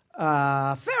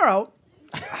 Pharaoh,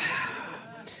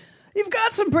 you've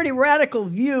got some pretty radical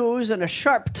views and a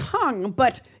sharp tongue,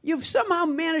 but you've somehow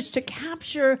managed to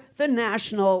capture the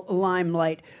national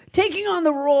limelight, taking on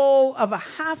the role of a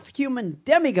half-human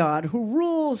demigod who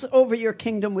rules over your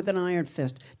kingdom with an iron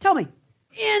fist. Tell me,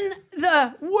 in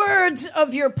the words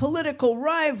of your political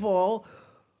rival,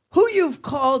 who you've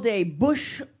called a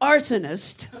bush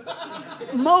arsonist,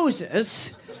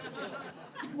 Moses,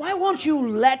 why won't you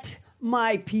let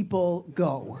my people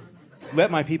go?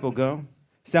 Let my people go?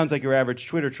 Sounds like your average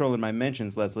Twitter troll in my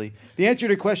mentions, Leslie. The answer to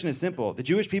your question is simple. The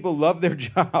Jewish people love their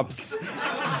jobs.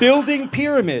 Building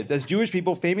pyramids, as Jewish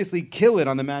people famously kill it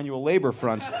on the manual labor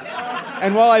front.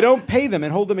 And while I don't pay them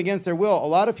and hold them against their will, a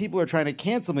lot of people are trying to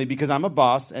cancel me because I'm a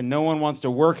boss and no one wants to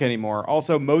work anymore.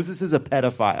 Also, Moses is a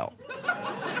pedophile.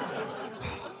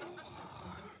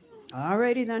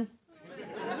 Alrighty then.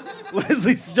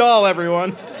 Leslie Stahl,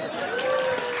 everyone.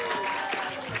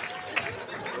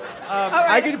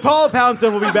 Right. Paula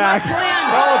Poundstone will be back.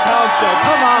 Paula Poundstone,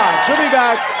 come on, she'll be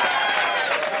back.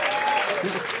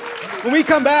 When we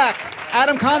come back,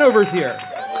 Adam Conover's here.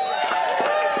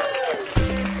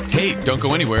 Hey, don't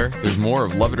go anywhere. There's more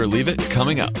of Love It or Leave It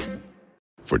coming up.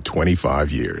 For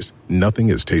 25 years, nothing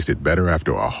has tasted better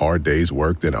after a hard day's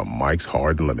work than a Mike's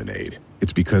Hard Lemonade.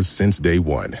 It's because since day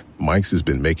one, Mike's has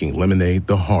been making lemonade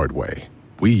the hard way.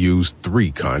 We use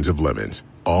 3 kinds of lemons,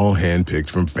 all hand-picked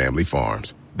from family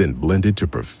farms, then blended to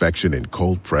perfection and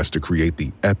cold-pressed to create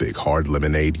the epic hard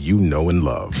lemonade you know and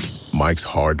love. Mike's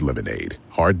Hard Lemonade.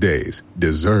 Hard days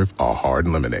deserve a hard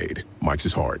lemonade. Mike's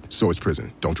is hard, so is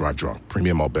prison. Don't drive drunk.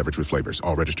 Premium malt beverage with flavors.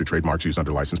 All registered trademarks used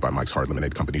under license by Mike's Hard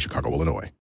Lemonade Company, Chicago, Illinois.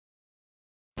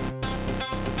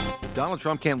 Donald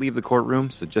Trump can't leave the courtroom,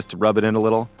 so just to rub it in a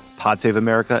little, Pod Save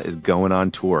America is going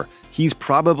on tour. He's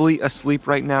probably asleep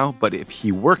right now, but if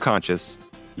he were conscious,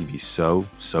 he'd be so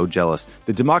jealous.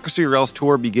 The Democracy or Else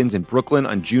tour begins in Brooklyn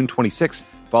on June 26th,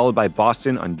 followed by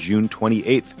Boston on June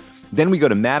 28th. Then we go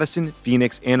to Madison,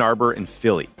 Phoenix, Ann Arbor, and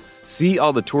Philly. See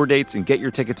all the tour dates and get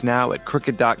your tickets now at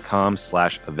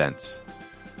crooked.com/events.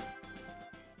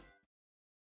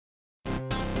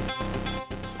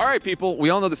 All right, people, we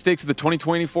all know the stakes of the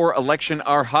 2024 election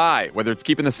are high, whether it's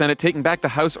keeping the Senate, taking back the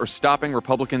House, or stopping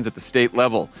Republicans at the state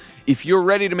level. If you're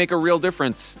ready to make a real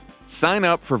difference, sign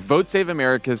up for Vote Save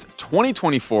America's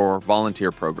 2024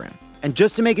 volunteer program. And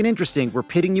just to make it interesting, we're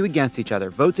pitting you against each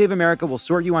other. Vote Save America will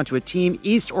sort you onto a team,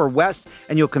 east or west,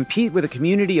 and you'll compete with a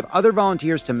community of other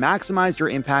volunteers to maximize your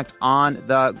impact on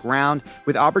the ground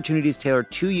with opportunities tailored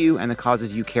to you and the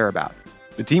causes you care about.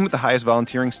 The team with the highest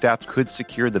volunteering stats could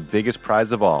secure the biggest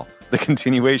prize of all, the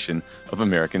continuation of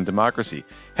American democracy.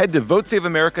 Head to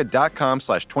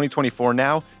votesaveamerica.com/2024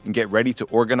 now and get ready to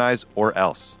organize or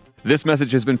else. This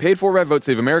message has been paid for by Vote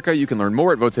Save America. You can learn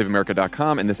more at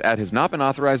votesaveamerica.com, and this ad has not been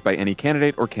authorized by any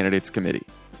candidate or candidates committee.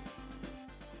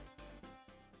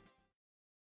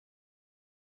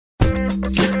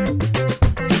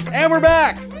 And we're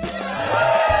back!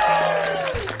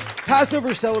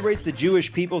 Passover celebrates the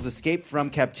Jewish people's escape from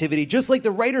captivity, just like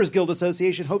the Writers Guild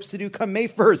Association hopes to do come May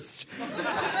 1st.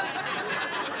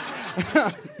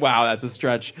 Wow, that's a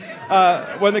stretch.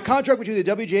 When the contract between the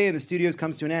WGA and the studios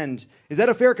comes to an end, is that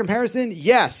a fair comparison?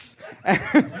 Yes.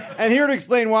 And here to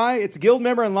explain why, it's Guild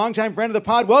member and longtime friend of the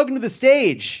pod. Welcome to the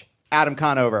stage, Adam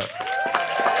Conover.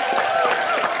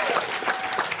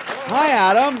 Hi,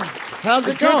 Adam. How's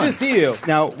it going? It's good to see you.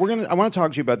 Now, I want to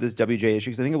talk to you about this WGA issue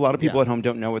because I think a lot of people at home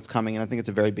don't know what's coming, and I think it's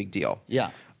a very big deal.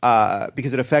 Yeah.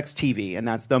 because it affects TV, and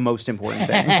that's the most important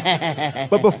thing.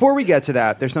 But before we get to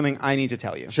that, there's something I need to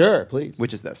tell you. Sure, please.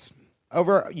 Which is this.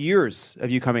 Over years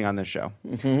of you coming on this show,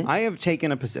 I have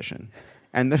taken a position,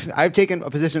 and I've taken a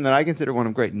position that I consider one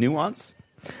of great nuance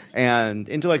and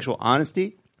intellectual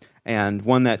honesty, and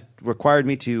one that required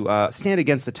me to stand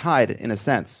against the tide in a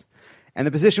sense. And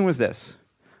the position was this.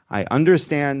 I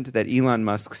understand that Elon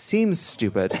Musk seems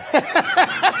stupid,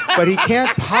 but he can't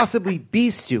possibly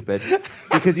be stupid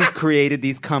because he's created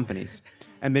these companies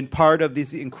and been part of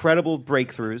these incredible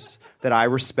breakthroughs that I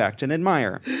respect and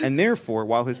admire. And therefore,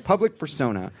 while his public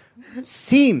persona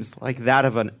seems like that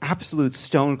of an absolute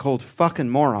stone-cold fucking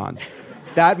moron,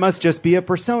 that must just be a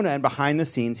persona, and behind the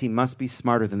scenes, he must be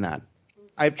smarter than that.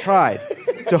 I've tried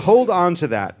to hold on to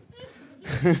that.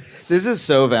 This is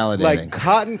so validating. Like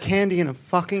cotton candy in a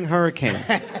fucking hurricane.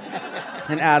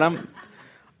 And Adam,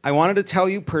 I wanted to tell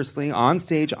you personally, on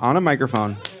stage, on a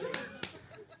microphone,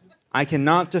 I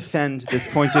cannot defend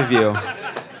this point of view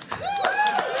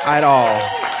at all.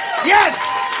 Yes!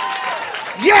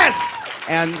 Yes!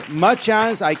 And much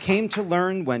as I came to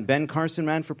learn when Ben Carson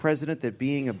ran for president that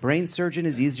being a brain surgeon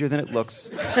is easier than it looks,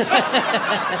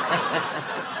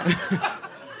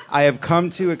 I have come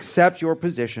to accept your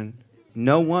position.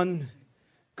 No one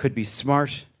could be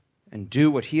smart and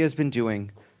do what he has been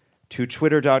doing to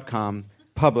Twitter.com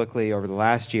publicly over the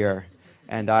last year.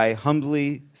 And I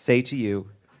humbly say to you,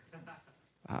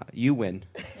 you win.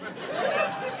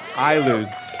 I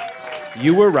lose.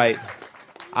 You were right.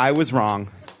 I was wrong.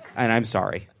 And I'm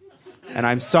sorry. And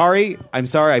I'm sorry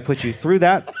I put you through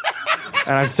that.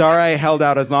 And I'm sorry I held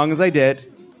out as long as I did.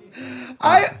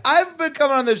 I've been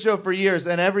coming on this show for years,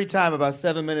 and every time, about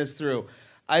 7 minutes through,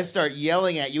 I start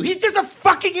yelling at you. He's just a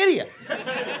fucking idiot.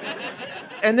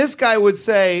 And this guy would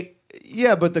say,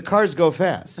 yeah, but the cars go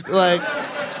fast. Like,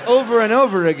 over and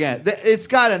over again. It's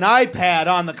got an iPad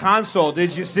on the console.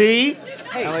 Did you see?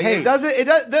 Hey. It does.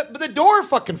 The door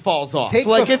fucking falls off.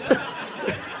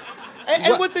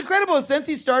 And what's incredible is since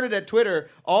he started at Twitter,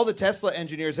 all the Tesla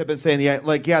engineers have been saying,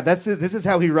 this is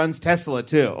how he runs Tesla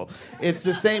too. It's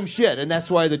the same shit, and that's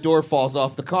why the door falls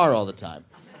off the car all the time.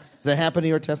 Does that happen to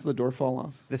your Tesla? The door fall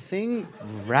off? The thing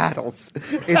rattles.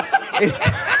 It's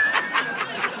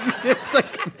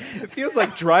like it feels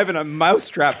like driving a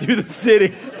mousetrap through the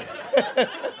city.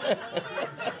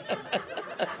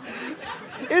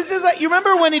 It's just like, you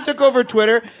remember when he took over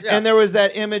Twitter and there was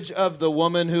that image of the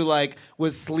woman who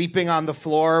was sleeping on the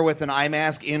floor with an eye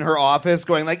mask in her office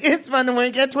going it's fun to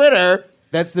work at Twitter.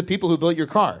 That's the people who built your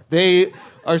car. They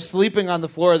are sleeping on the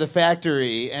floor of the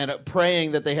factory and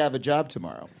praying that they have a job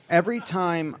tomorrow. Every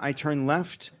time I turn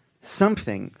left,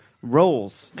 something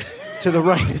rolls to the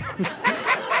right.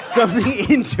 Something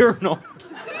internal.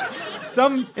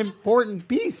 Some important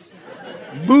piece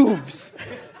moves.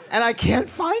 And I can't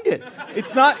find it.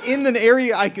 It's not in an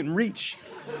area I can reach.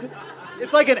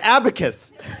 It's like an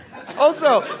abacus.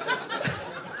 Also,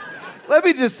 let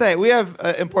me just say, we have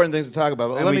important things to talk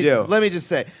about. But let me just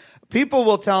say, people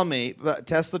will tell me,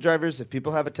 Tesla drivers, if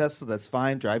people have a Tesla, that's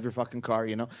fine. Drive your fucking car,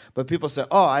 But people say,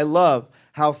 oh, I love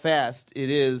how fast it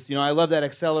is. I love that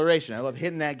acceleration. I love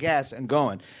hitting that gas and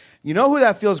going. You know who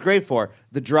that feels great for?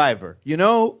 The driver. You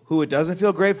know who it doesn't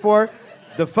feel great for?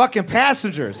 The fucking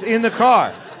passengers in the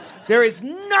car. There is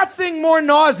nothing more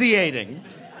nauseating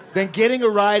than getting a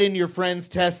ride in your friend's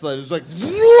Tesla. It's like,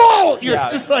 whoa!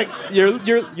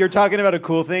 You're talking about a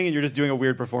cool thing and you're just doing a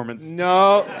weird performance.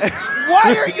 No.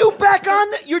 Why are you back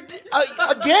on that? You're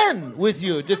again with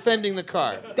you defending the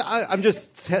car. I'm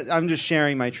just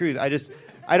sharing my truth. I'm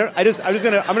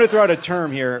gonna throw out a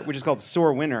term here, which is called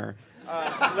sore winner.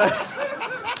 Let's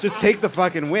just take the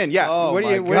fucking win. Yeah. Oh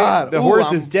my God. The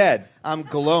horse is dead. I'm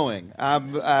glowing.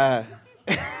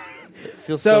 It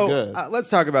feels so good. Let's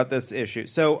talk about this issue.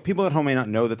 So people at home may not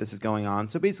know that this is going on.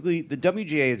 So basically, the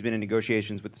WGA has been in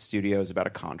negotiations with the studios about a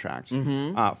contract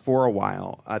for a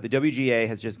while. The WGA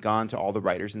has just gone to all the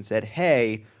writers and said,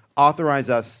 hey, authorize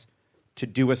us to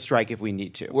do a strike if we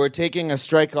need to. We're taking a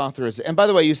strike authorization. And by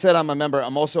the way, you said I'm a member.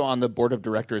 I'm also on the board of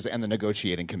directors and the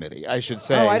negotiating committee, I should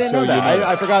say. Oh, I didn't know that.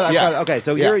 I forgot. Okay,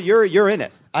 so you're in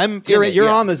it. You're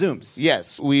on the Zooms.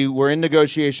 Yes, we were in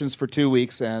negotiations for 2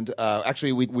 weeks, and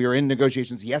actually we were in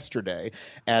negotiations yesterday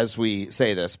as we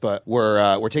say this, but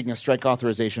we're taking a strike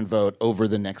authorization vote over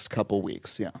the next couple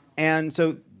weeks. Yeah, and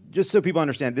so just so people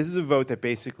understand, this is a vote that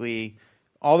basically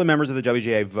all the members of the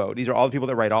WGA vote. These are all the people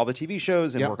that write all the TV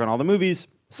shows and work on all the movies.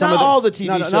 Not all the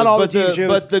TV shows,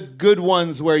 but the good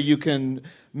ones where you can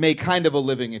make kind of a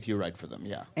living if you write for them.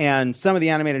 Yeah, and some of the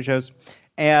animated shows.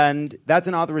 And that's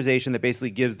an authorization that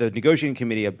basically gives the negotiating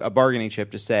committee a bargaining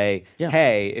chip to say,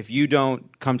 hey, if you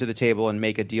don't come to the table and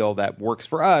make a deal that works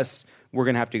for us, we're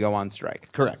going to have to go on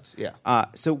strike. Correct, yeah.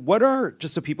 So what are,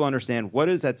 just so people understand, what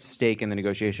is at stake in the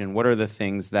negotiation? What are the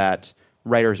things that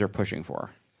writers are pushing for?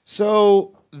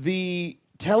 So the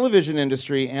television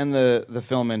industry and the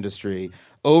film industry,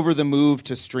 over the move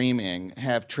to streaming,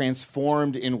 have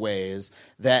transformed in ways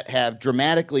that have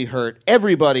dramatically hurt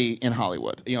everybody in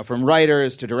Hollywood. You know, from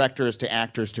writers to directors to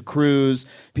actors to crews.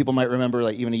 People might remember,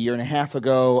 like, even a year and a half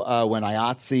ago when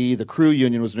IATSE, the crew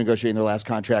union, was negotiating their last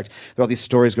contract. There were all these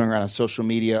stories going around on social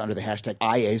media under the hashtag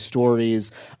IA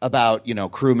stories about, you know,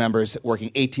 crew members working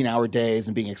 18-hour days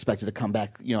and being expected to come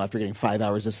back, you know, after getting 5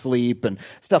 hours of sleep and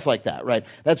stuff like that, right?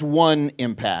 That's one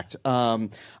impact.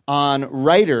 On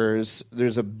writers,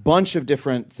 there's a bunch of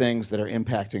different things that are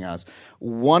impacting us.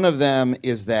 One of them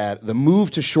is that the move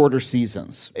to shorter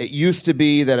seasons. It used to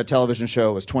be that a television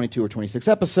show was 22 or 26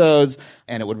 episodes,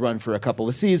 and it would run for a couple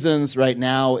of seasons. Right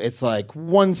now, it's like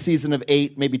one season of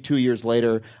 8, maybe 2 years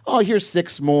later. Oh, here's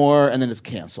 6 more, and then it's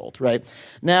canceled, right?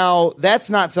 Now, that's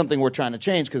not something we're trying to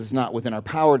change because it's not within our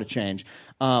power to change.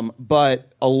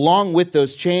 But along with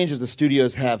those changes, the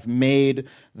studios have made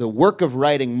the work of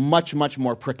writing much, much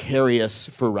more precarious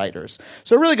for writers.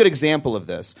 So a really good example of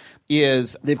this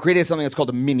is they've created something that's called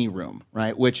a mini room,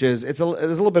 right? Which is, it's a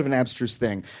little bit of an abstruse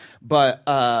thing. But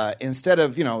instead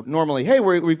of, you know, normally, hey,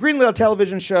 we've greenlit a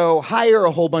television show, hire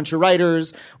a whole bunch of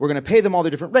writers, we're going to pay them all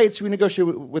their different rates, we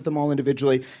negotiate with them all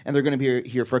individually, and they're going to be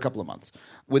here for a couple of months.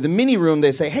 With a mini room,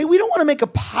 they say, hey, we don't want to make a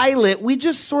pilot, we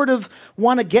just sort of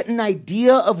want to get an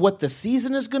idea of what the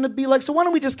season is going to be like. So why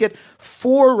don't we just get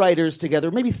 4 writers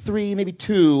together, maybe 3, maybe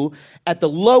 2, at the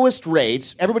lowest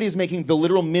rate. Everybody's making the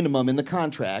literal minimum in the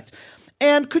contract.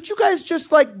 And could you guys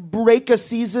just like break a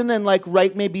season and like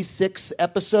write maybe 6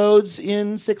 episodes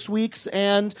in 6 weeks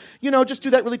and, you know, just do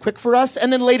that really quick for us?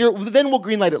 And then we'll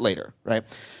greenlight it later, right?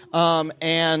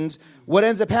 And what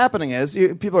ends up happening is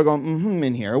people are going,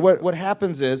 in here. What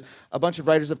happens is a bunch of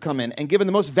writers have come in and given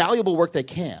the most valuable work they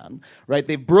can, right?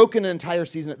 They've broken an entire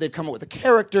season. They've come up with the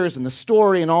characters and the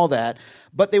story and all that,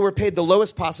 but they were paid the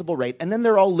lowest possible rate, and then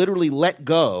they're all literally let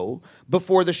go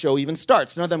before the show even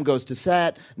starts. None of them goes to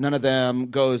set. None of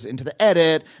them goes into the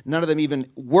edit. None of them even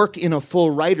work in a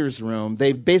full writer's room.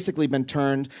 They've basically been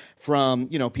turned from,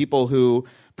 you know, people who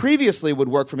previously would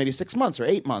work for maybe 6 months or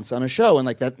 8 months on a show, and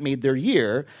like that made their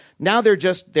year. Now they're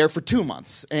just there for 2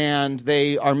 months, and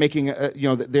they are making,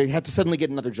 they have to suddenly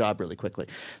get another job really quickly.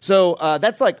 So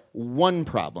that's like one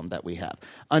problem that we have.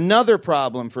 Another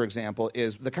problem, for example,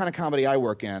 is the kind of comedy I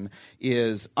work in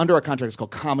is under our contract. It's called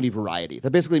comedy variety.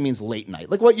 That basically means late night,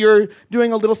 like what you're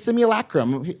doing a little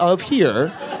simulacrum of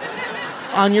here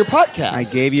on your podcast. I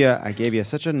gave you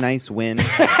such a nice win.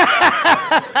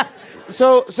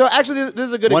 So actually, this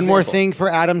is a good example. One more thing for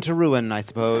Adam to ruin, I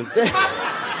suppose.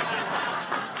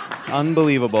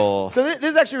 Unbelievable. So this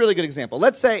is actually a really good example.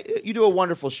 Let's say you do a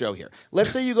wonderful show here. Let's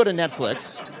say you go to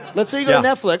Netflix. Let's say you go to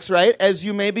Netflix, right? As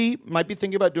you might be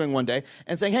thinking about doing one day,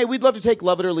 and saying, hey, we'd love to take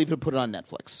Love It or Leave It and put it on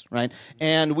Netflix, right?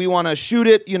 And we want to shoot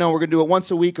it, we're going to do it once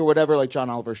a week or whatever, like John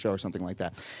Oliver's show or something like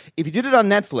that. If you did it on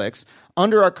Netflix,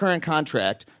 under our current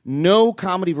contract, no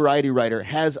comedy variety writer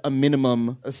has a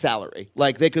minimum salary.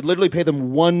 Like, they could literally pay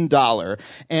them $1.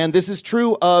 And this is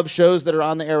true of shows that are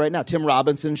on the air right now. Tim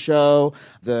Robinson's show,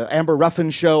 the Amber Ruffin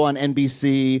show on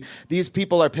NBC. These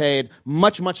people are paid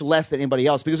much, much less than anybody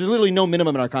else because there's literally no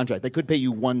minimum in our contract. They could pay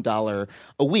you $1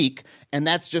 a week. And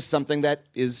that's just something that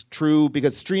is true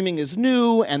because streaming is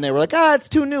new, and they were like, it's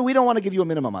too new. We don't want to give you a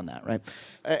minimum on that, right?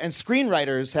 And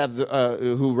screenwriters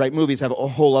who write movies have a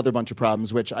whole other bunch of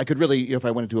problems, which I could really, if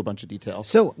I went into a bunch of detail.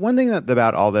 So one thing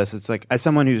about all this, it's like, as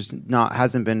someone who's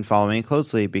hasn't been following it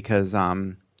closely because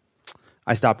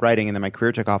I stopped writing and then my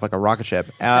career took off like a rocket ship.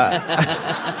 I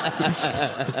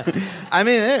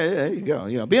mean, there you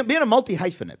go. Being a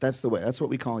multi-hyphenate, that's the way. That's what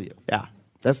we call you. Yeah.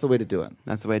 That's the way to do it.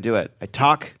 That's the way to do it. I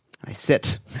talk. I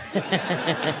sit.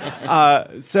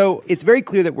 So it's very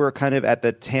clear that we're kind of at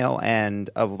the tail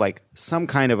end of like some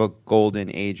kind of a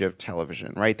golden age of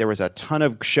television, right? There was a ton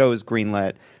of shows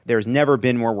greenlit. There's never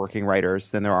been more working writers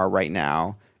than there are right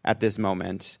now at this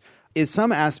moment. Is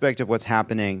some aspect of what's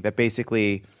happening that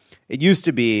basically it used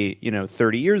to be,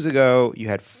 30 years ago, you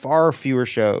had far fewer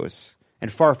shows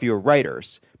and far fewer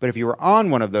writers. But if you were on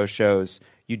one of those shows,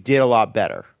 you did a lot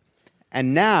better.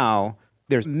 And now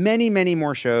there's many, many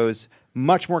more shows,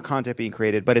 much more content being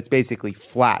created, but it's basically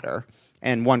flatter.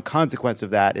 And one consequence of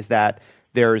that is that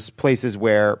there's places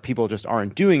where people just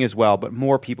aren't doing as well, but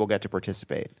more people get to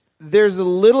participate. There's a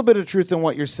little bit of truth in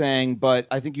what you're saying, but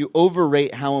I think you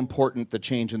overrate how important the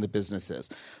change in the business is.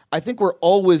 I think we're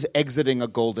always exiting a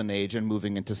golden age and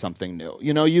moving into something new.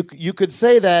 You know, you could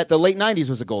say that the late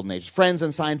 90s was a golden age. Friends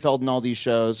and Seinfeld and all these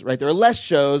shows, right? There are less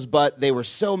shows, but they were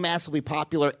so massively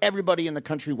popular. Everybody in the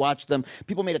country watched them.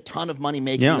 People made a ton of money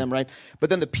making them, right? But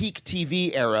then the peak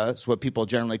TV era is what people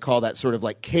generally call that sort of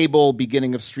like cable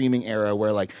beginning of streaming era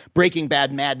where like Breaking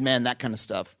Bad, Mad Men, that kind of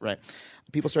stuff, right?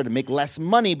 People started to make less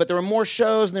money, but there were more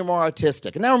shows and they were more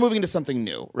artistic. And now we're moving into something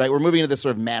new, right? We're moving into this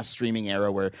sort of mass streaming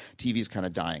era where TV is kind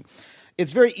of dying.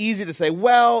 It's very easy to say,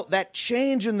 well, that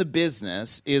change in the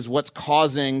business is what's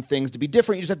causing things to be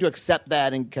different. You just have to accept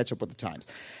that and catch up with the times.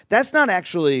 That's not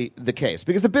actually the case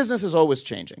because the business is always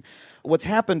changing. What's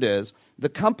happened is the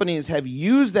companies have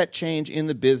used that change in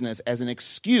the business as an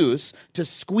excuse to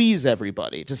squeeze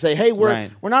everybody, to say, hey, we're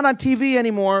not on TV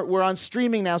anymore. We're on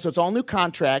streaming now, so it's all new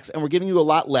contracts, and we're giving you a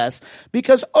lot less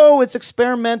because, it's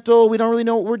experimental. We don't really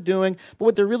know what we're doing. But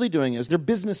what they're really doing is their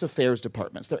business affairs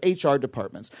departments, their HR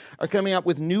departments, are coming up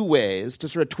with new ways to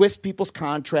sort of twist people's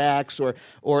contracts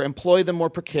or employ them more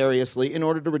precariously in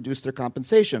order to reduce their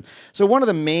compensation. So one of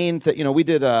the main we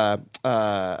did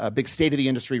a big state of the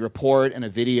industry report and a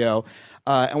video.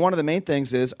 And one of the main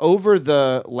things is over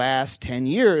the last 10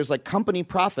 years, like company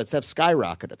profits have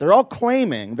skyrocketed. They're all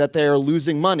claiming that they're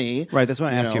losing money. Right. That's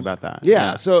why I asked you about that.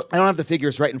 Yeah. So I don't have the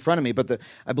figures right in front of me, but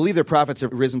I believe their profits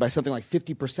have risen by something like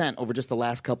 50% over just the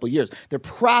last couple of years. Their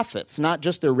profits, not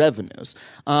just their revenues.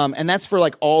 And that's for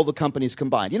like all the companies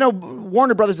combined. You know,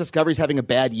 Warner Brothers Discovery's having a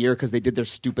bad year because they did their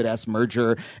stupid ass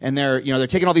merger and they're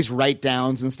taking all these write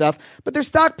downs and stuff, but their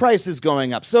stock price is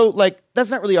going up. So like, that's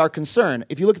not really our concern.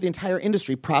 If you look at the entire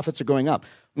industry, profits are going up.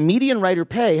 Median writer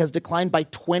pay has declined by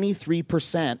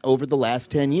 23% over the last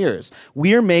 10 years.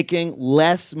 We're making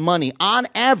less money on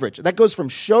average. That goes from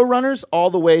showrunners all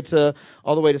the way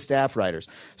to staff writers.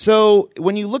 So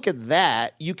when you look at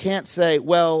that, you can't say,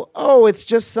 it's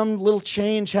just some little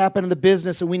change happened in the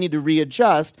business and we need to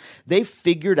readjust. They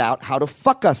figured out how to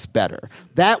fuck us better.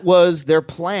 That was their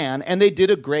plan, and they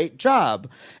did a great job.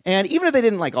 And even if they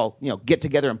didn't get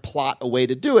together and plot a way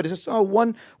to do it, it's just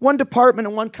one department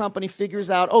and one company figures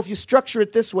out, if you structure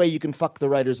it this way, you can fuck the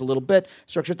writers a little bit.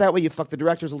 Structure it that way, you fuck the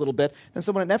directors a little bit. Then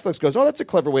someone at Netflix goes, that's a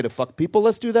clever way to fuck people.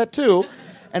 Let's do that too.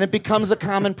 And it becomes a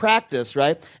common practice,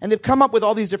 right? And they've come up with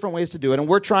all these different ways to do it. And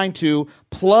we're trying to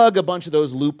plug a bunch of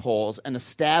those loopholes and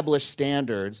establish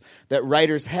standards that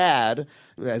writers had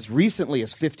as recently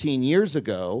as 15 years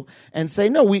ago and say,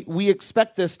 no, we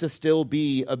expect this to still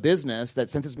be a business that,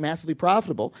 since it's massively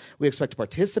profitable, we expect to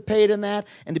participate in that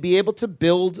and to be able to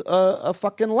build a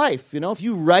fucking life. You know, if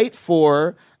you write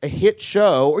for a hit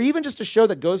show, or even just a show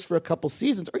that goes for a couple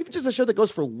seasons, or even just a show that goes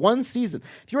for one season.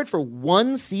 If you write for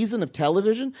one season of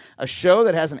television, a show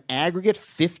that has an aggregate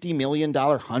 $50 million,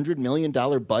 $100 million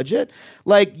budget,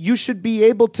 like, you should be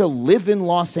able to live in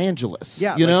Los Angeles.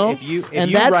 Yeah, you know?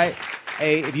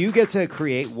 If you get to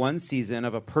create one season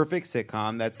of a perfect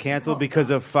sitcom that's canceled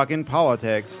because of fucking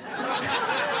politics,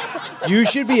 you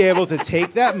should be able to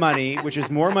take that money, which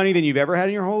is more money than you've ever had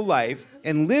in your whole life,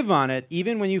 and live on it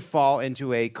even when you fall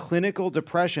into a clinical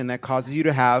depression that causes you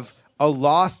to have a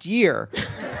lost year.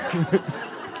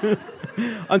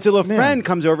 Until a friend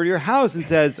comes over to your house and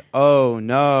says, oh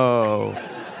no.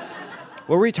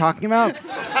 What were we talking about?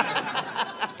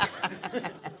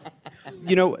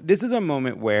 You know, this is a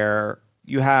moment where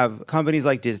you have companies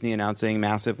like Disney announcing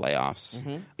massive layoffs.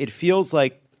 Mm-hmm. It feels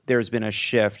like there's been a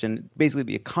shift, and basically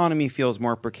the economy feels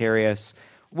more precarious.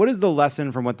 What is the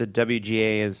lesson from what the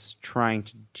WGA is trying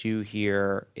to do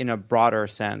here in a broader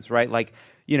sense, right? Like,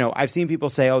 you know, I've seen people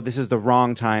say, this is the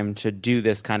wrong time to do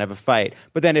this kind of a fight.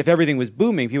 But then if everything was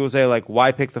booming, people say, like,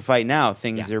 why pick the fight now?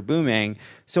 Things are booming.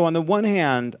 So on the one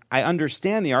hand, I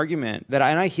understand the argument and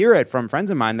I hear it from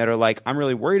friends of mine that are like, I'm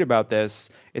really worried about this.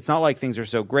 It's not like things are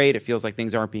so great. It feels like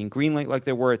things aren't being greenlit like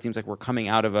they were. It seems like we're coming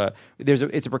out of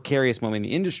it's a precarious moment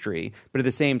in the industry. But at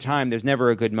the same time, there's never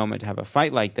a good moment to have a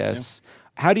fight like this. Yeah.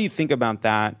 How do you think about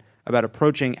that? About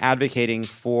approaching advocating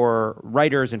for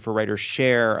writers and for writers'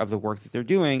 share of the work that they're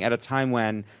doing at a time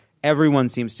when everyone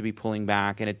seems to be pulling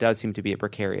back and it does seem to be a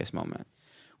precarious moment?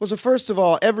 Well, so first of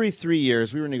all, every 3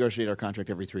 years, we renegotiate our contract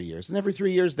every 3 years. And every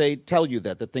 3 years, they tell you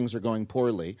that things are going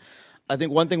poorly. I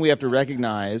think one thing we have to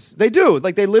recognize, they do.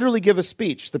 Like, they literally give a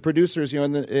speech. The producers,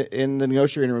 in the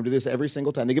negotiating room do this every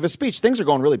single time. They give a speech. Things are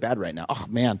going really bad right now. Oh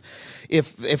man, if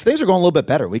things are going a little bit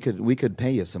better, we could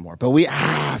pay you some more. But we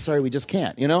just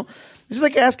can't. You know, it's just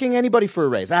like asking anybody for a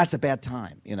raise. It's a bad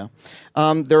time. You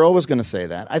know, they're always going to say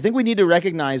that. I think we need to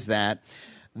recognize that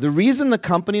The reason the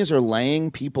companies are laying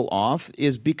people off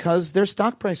is because their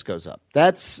stock price goes up.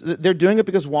 They're doing it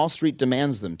because Wall Street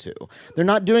demands them to. They're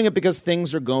not doing it because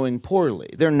things are going poorly.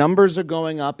 Their numbers are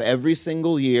going up every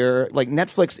single year. Like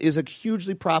Netflix is a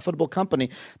hugely profitable company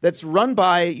that's run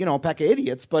by, a pack of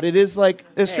idiots, but it is like,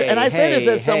 and I say this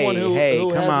as someone who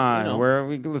come has,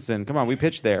 on, listen, come on, we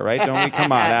pitched there, right? Don't we?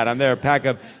 Come on, Adam. They're a pack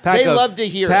of love to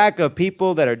hear pack of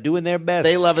people that are doing their best.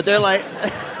 They love it. They're like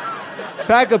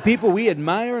pack of people we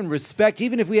admire and respect,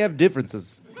 even if we have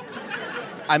differences.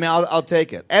 I mean, I'll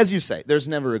take it. As you say, there's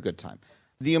never a good time.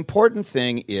 The important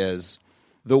thing is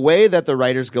the way that the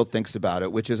Writers Guild thinks about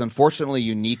it, which is unfortunately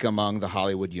unique among the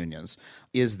Hollywood unions,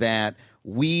 is that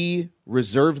we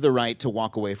reserve the right to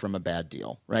walk away from a bad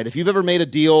deal, right? If you've ever made a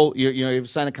deal, you've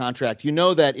signed a contract, you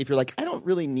know that if you're like, I don't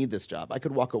really need this job, I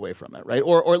could walk away from it, right?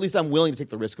 Or at least I'm willing to take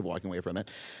the risk of walking away from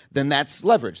it, then that's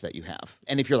leverage that you have.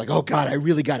 And if you're like, oh God, I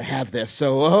really got to have this,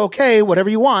 so okay, whatever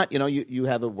you want, you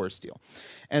have a worse deal.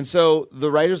 And so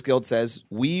the Writers Guild says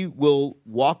we will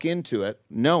walk into it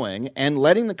knowing and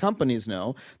letting the companies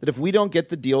know that if we don't get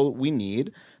the deal we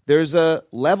need, there's a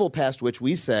level past which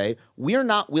we say we are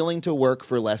not willing to work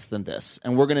for less than this,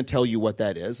 and we're going to tell you what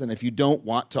that is. And if you don't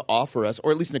want to offer us,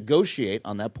 or at least negotiate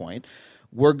on that point,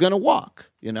 we're going to walk.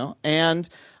 And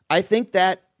I think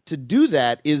that to do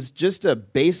that is just a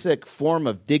basic form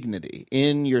of dignity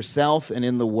in yourself and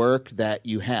in the work that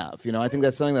you have. I think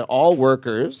that's something that all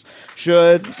workers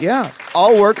should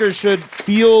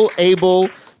feel able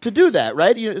to do that,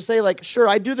 right? You say like, sure,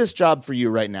 I do this job for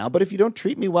you right now, but if you don't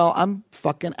treat me well, I'm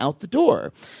fucking out the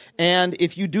door. And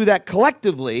if you do that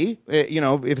collectively,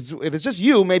 if it's just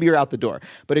you, maybe you're out the door.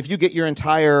 But if you get your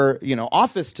entire,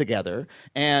 office together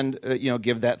and,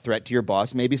 give that threat to your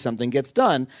boss, maybe something gets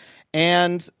done.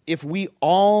 And if we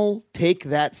all take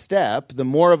that step, the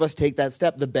more of us take that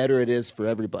step, the better it is for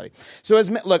everybody. So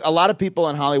look, a lot of people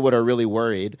in Hollywood are really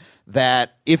worried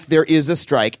that if there is a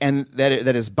strike, and that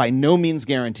is by no means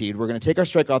guaranteed, we're going to take our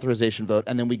strike authorization vote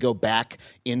and then we go back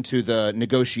into the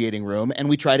negotiating room and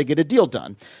we try to get a deal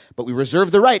done. But we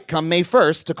reserve the right come May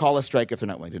 1st to call a strike if they're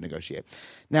not willing to negotiate.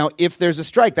 Now, if there's a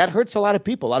strike, that hurts a lot of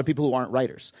people who aren't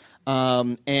writers.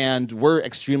 And we're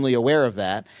extremely aware of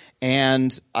that.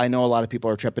 And I know a lot of people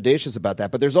are trepidatious about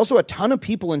that. But there's also a ton of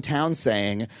people in town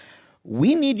saying,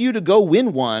 we need you to go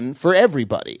win one for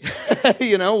everybody.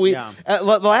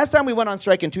 The last time we went on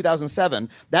strike in 2007,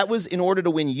 that was in order to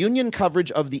win union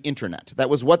coverage of the internet. That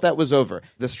was what that was over.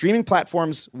 The streaming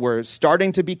platforms were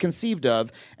starting to be conceived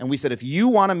of, and we said, if you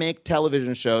want to make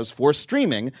television shows for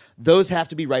streaming, those have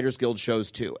to be Writers Guild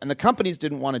shows too. And the companies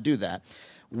didn't want to do that.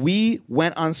 We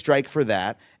went on strike for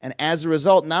that, and as a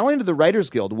result, not only did the Writers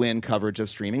Guild win coverage of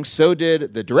streaming, so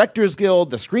did the Directors Guild,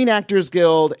 the Screen Actors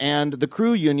Guild, and the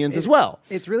crew unions as well.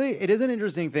 It is an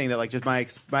interesting thing that, like, just my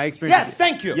experience. Yes,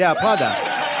 thank you. Yeah, applaud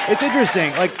that. It's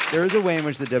interesting. Like, there is a way in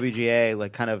which the WGA,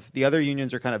 like, kind of, the other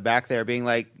unions are kind of back there being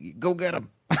like, go get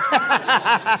them.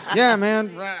 Yeah, man.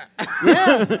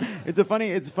 Yeah.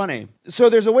 It's funny. So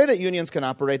there's a way that unions can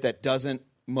operate that doesn't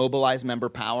mobilize member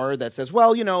power, that says,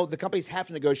 well, the companies have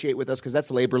to negotiate with us because that's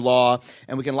labor law,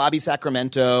 and we can lobby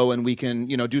Sacramento, and we can,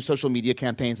 do social media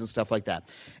campaigns and stuff like that.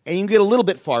 And you can get a little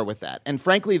bit far with that. And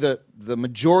frankly, the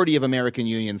majority of American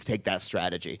unions take that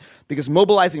strategy because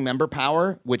mobilizing member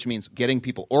power, which means getting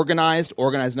people organized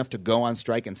enough to go on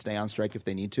strike and stay on strike if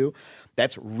they need to,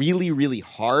 that's really, really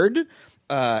hard.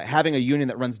 Having a union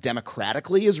that runs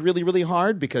democratically is really, really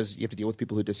hard because you have to deal with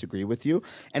people who disagree with you.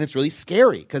 And it's really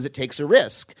scary because it takes a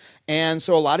risk. And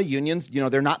so a lot of unions,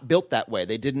 they're not built that way.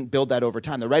 They didn't build that over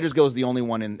time. The Writers Guild is the only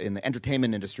one in the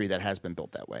entertainment industry that has been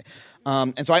built that way.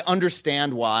 And so I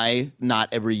understand why not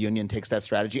every union takes that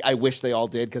strategy. I wish they all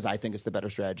did because I think it's the better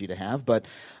strategy to have. But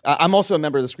I'm also a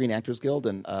member of the Screen Actors Guild.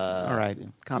 And all right,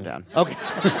 calm down. Okay.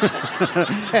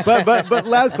 but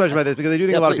last question about this, because I do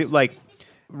think a lot please. of people, like,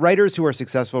 writers who are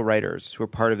successful writers who are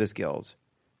part of this guild,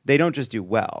 they don't just do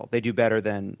well. They do better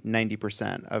than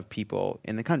 90% of people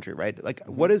in the country, right? Like,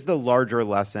 what is the larger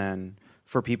lesson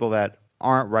for people that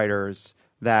aren't writers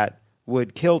that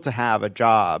would kill to have a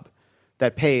job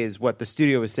that pays what the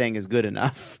studio is saying is good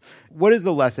enough? What is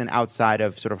the lesson outside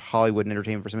of sort of Hollywood and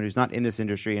entertainment for someone who's not in this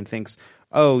industry and thinks,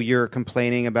 oh, you're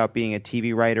complaining about being a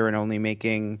TV writer and only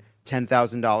making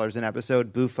 $10,000 an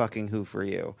episode? Boo fucking who for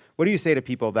you? What do you say to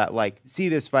people that, like, see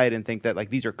this fight and think that,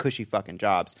 like, these are cushy fucking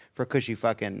jobs for cushy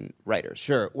fucking writers?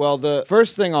 Sure. Well, the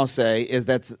first thing I'll say is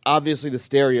that's obviously the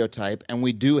stereotype, and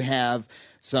we do have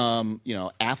some,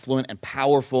 affluent and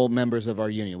powerful members of our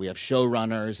union. We have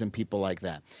showrunners and people like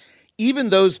that. even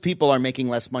those people are making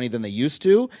less money than they used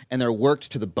to, and they're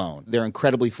worked to the bone. They're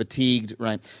incredibly fatigued,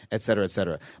 right, et cetera, et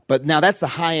cetera. But now that's the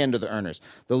high end of the earners.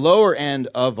 The lower end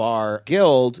of our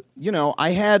guild,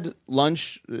 I had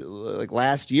lunch like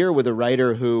last year with a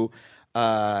writer who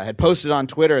had posted on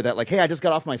Twitter that, like, hey, I just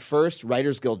got off my first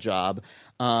Writers Guild job,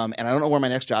 and I don't know where my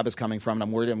next job is coming from, and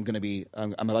I'm worried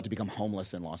I'm about to become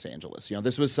homeless in Los Angeles.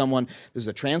 This is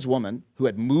a trans woman who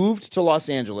had moved to Los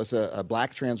Angeles, a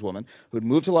black trans woman who had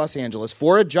moved to Los Angeles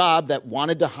for a job that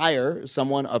wanted to hire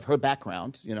someone of her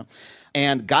background,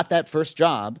 and got that first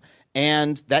job.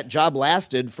 And that job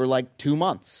lasted for like 2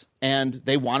 months. And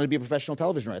they wanted to be a professional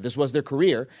television writer. This was their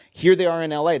career. Here they are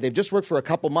in LA. They've just worked for a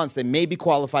couple months. They may be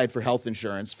qualified for health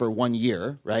insurance for 1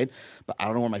 year, right? But I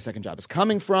don't know where my second job is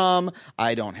coming from.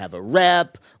 I don't have a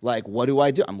rep. Like, what do I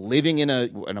do? I'm living in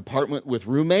an apartment with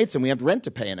roommates, and we have rent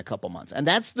to pay in a couple months. And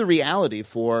that's the reality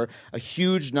for a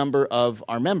huge number of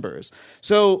our members.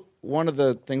 So one of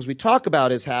the things we talk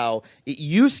about is how it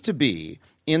used to be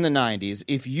in the 90s,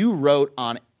 if you wrote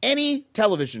on any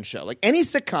television show, like any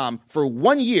sitcom, for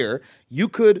 1 year, you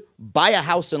could buy a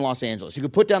house in Los Angeles. You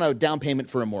could put down a down payment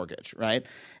for a mortgage, right?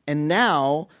 And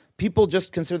now people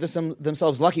just consider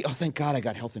themselves lucky. Oh, thank God I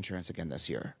got health insurance again this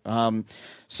year.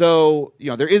 So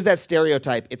there is that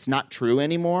stereotype. It's not true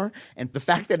anymore. And the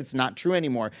fact that it's not true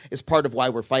anymore is part of why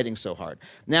we're fighting so hard.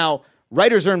 Now,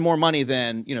 writers earn more money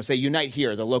than, say, Unite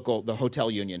Here, the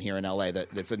hotel union here in LA.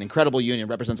 That's an incredible union,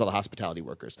 represents all the hospitality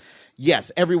workers.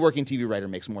 Yes, every working TV writer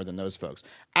makes more than those folks.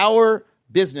 Our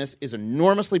business is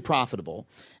enormously profitable,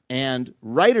 and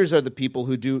writers are the people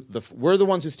who we're the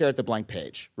ones who stare at the blank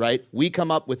page, right? We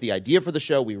come up with the idea for the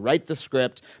show, we write the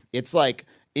script. It's like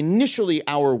initially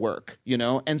our work,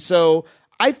 And so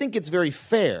I think it's very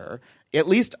fair, at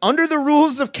least under the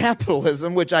rules of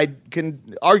capitalism, which I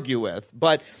can argue with.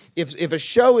 But if a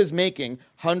show is making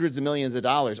hundreds of millions of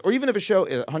dollars, or even if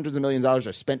hundreds of millions of dollars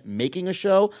are spent making a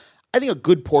show, I think a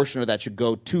good portion of that should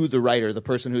go to the writer, the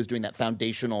person who's doing that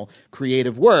foundational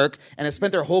creative work and has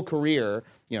spent their whole career,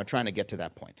 trying to get to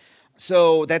that point.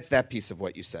 So that's that piece of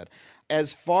what you said.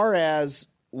 As far as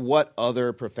what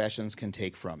other professions can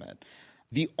take from it,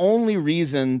 the only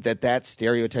reason that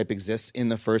stereotype exists in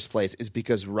the first place is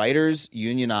because writers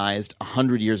unionized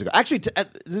 100 years ago. Actually,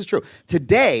 this is true.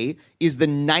 Today is the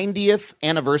 90th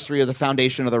anniversary of the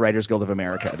foundation of the Writers Guild of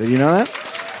America. Did you know that?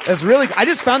 That's really. I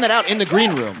just found that out in the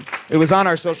green room. It was on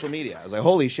our social media. I was like,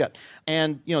 holy shit.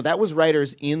 And, that was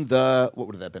writers in what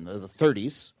would that have been? The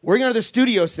 30s. Working under the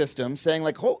studio system saying,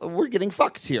 like, oh, we're getting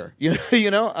fucked here. We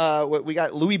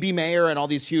got Louis B. Mayer and all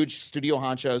these huge studio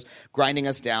honchos grinding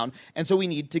us down. And so we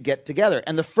need to get together.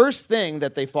 And the first thing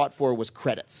that they fought for was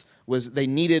credits. They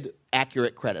needed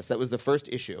accurate credits. That was the first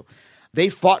issue. They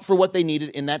fought for what they needed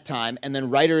in that time, and then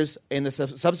writers in the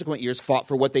subsequent years fought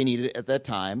for what they needed at that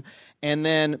time. And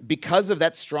then because of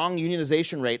that strong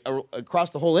unionization rate across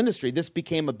the whole industry, this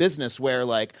became a business where,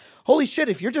 like, holy shit,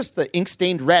 if you're just the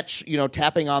ink-stained wretch,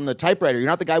 tapping on the typewriter, you're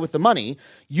not the guy with the money,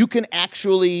 you can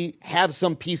actually have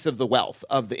some piece of the wealth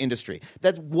of the industry.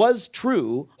 That was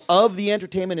true of the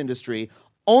entertainment industry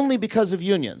only because of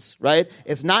unions, right?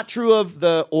 It's not true of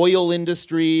the oil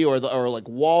industry or like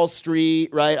Wall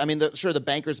Street, right? I mean, sure, the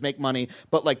bankers make money,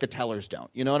 but like the tellers don't.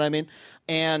 You know what I mean?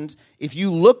 And if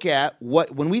you look at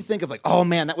when we think of like, oh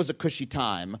man, that was a cushy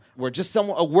time where just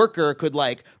a worker could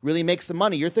like really make some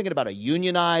money, you're thinking about a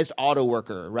unionized auto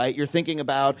worker, right? You're thinking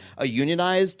about a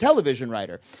unionized television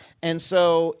writer. And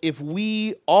so if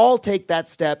we all take that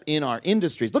step in our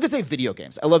industries, look at, say, video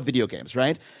games. I love video games,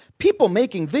 right? People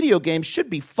making video games should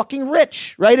be fucking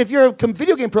rich, right? If you're a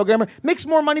video game programmer, makes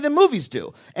more money than movies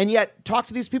do. And yet, talk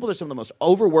to these people. They're some of the most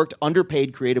overworked,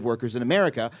 underpaid creative workers in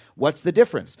America. What's the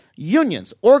difference?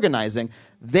 Unions, organizing.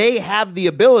 They have the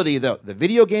ability, though. The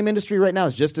video game industry right now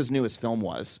is just as new as film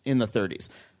was in the 30s.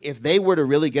 If they were to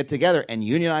really get together and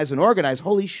unionize and organize,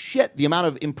 holy shit, the amount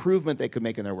of improvement they could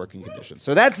make in their working conditions.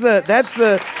 So and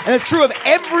it's true of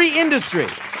every industry.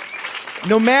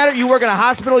 No matter, you work in a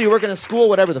hospital, you work in a school,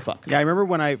 whatever the fuck. Yeah, I remember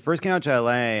when I first came out to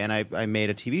LA and I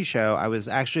made a TV show, I was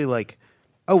actually like,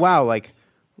 oh wow, like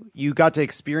you got to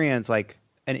experience like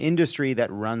an industry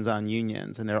that runs on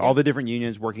unions, and there are all the different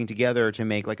unions working together to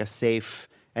make like a safe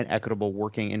and equitable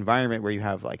working environment where you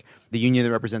have like the union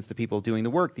that represents the people doing the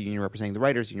work, the union representing the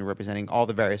writers, the union representing all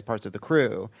the various parts of the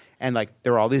crew. And like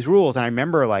there were all these rules. And I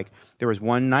remember like there was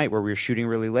one night where we were shooting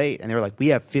really late and they were like, we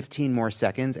have 15 more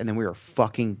seconds and then we were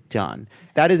fucking done.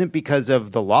 That isn't because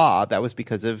of the law. That was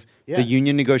because of the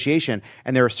union negotiation.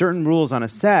 And there are certain rules on a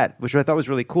set, which I thought was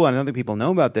really cool. And I don't think people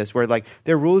know about this, where like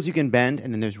there are rules you can bend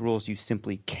and then there's rules you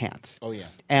simply can't. Oh, yeah.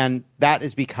 And that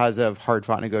is because of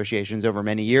hard-fought negotiations over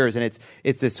many years. And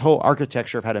it's this whole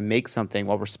architecture of how to make something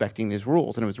while respecting these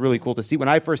rules. And it was really cool to see. When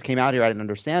I first came out here, I didn't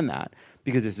understand that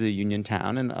because this is a union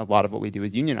town and a lot of what we do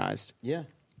is unionized. Yeah.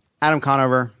 Adam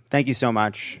Conover, thank you so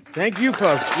much. Thank you,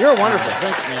 folks. You're wonderful.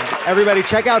 Thanks, man. Everybody,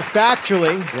 check out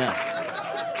Factually. Yeah.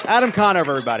 Adam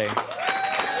Conover, everybody.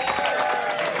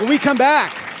 When we come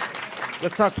back,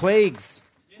 let's talk plagues.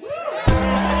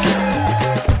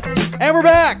 And we're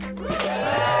back.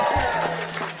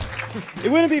 It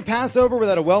wouldn't be Passover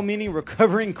without a well-meaning,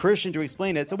 recovering Christian to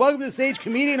explain it. So welcome to the stage,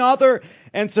 comedian, author,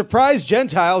 and surprise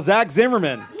Gentile, Zach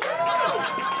Zimmerman.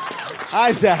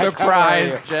 Hi, Zach.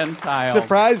 Surprise Gentile.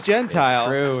 Surprise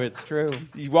Gentile. It's true.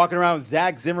 You walking around with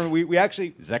Zach Zimmerman. We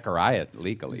actually... Zechariah,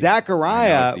 legally.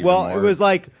 Zechariah. Well, it was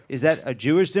like, is that a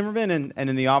Jewish Zimmerman? And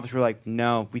in the office, we're like,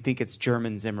 no, we think it's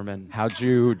German Zimmerman. How'd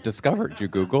you discover? Did you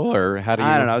Google or how do you...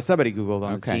 I don't know. Somebody Googled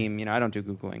on the team. You know, I don't do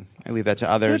Googling. I leave that to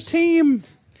others. The team.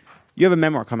 You have a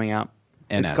memoir coming out.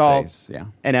 In it's essays, called yeah.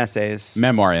 In Essays.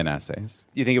 Memoir in Essays.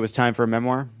 You think it was time for a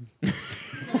memoir?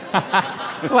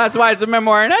 Well, that's why it's a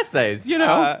memoir in essays. You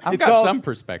know, I've got some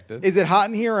perspective. Is it hot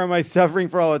in here, or am I suffering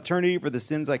for all eternity for the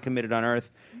sins I committed on earth?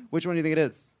 Which one do you think it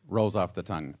is? Rolls off the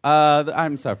tongue.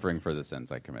 I'm suffering for the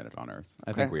sins I committed on earth.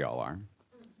 I think we all are.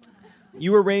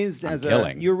 You were raised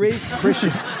you were raised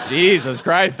Christian. Jesus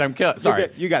Christ, I'm killing. Sorry,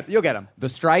 you'll get them. The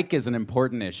strike is an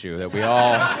important issue that we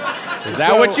all. Is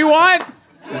that what you want?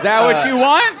 Is that what you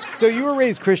want? So you were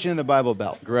raised Christian in the Bible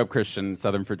Belt. Grew up Christian,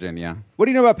 Southern Virginia. What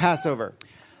do you know about Passover?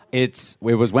 It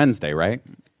was Wednesday, right?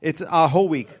 It's a whole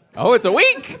week. Oh, it's a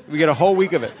week. We get a whole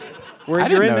week of it. I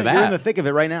didn't know that. You're in the thick of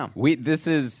it right now. This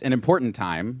is an important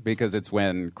time because it's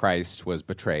when Christ was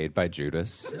betrayed by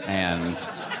Judas, and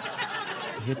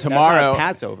tomorrow, That's not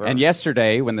Passover. And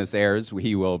yesterday, when this airs,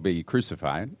 he will be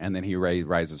crucified, and then he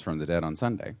rises from the dead on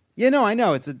Sunday. Yeah, no, I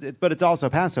know. But it's also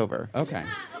Passover. Okay.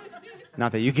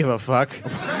 Not that you give a fuck.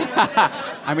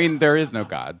 I mean, there is no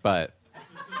God, but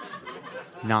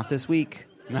not this week.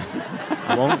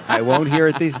 I won't hear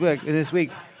it this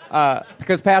week.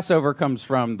 Because Passover comes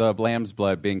from the lamb's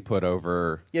blood being put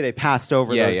over. Yeah, they passed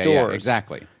over those doors. Yeah,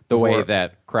 exactly. The way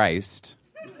that Christ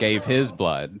gave his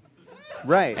blood.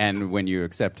 Right. And when you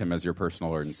accept him as your personal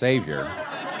Lord and Savior,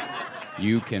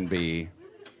 you can be.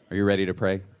 Are you ready to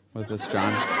pray with us,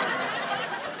 John?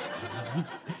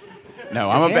 No,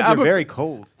 I'm very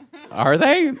cold. Are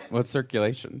they? What's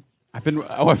circulation? I've been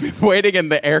waiting in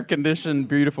the air-conditioned,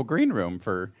 beautiful green room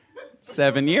for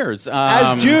 7 years.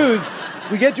 As Jews,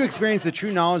 we get to experience the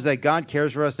true knowledge that God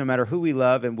cares for us no matter who we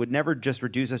love and would never just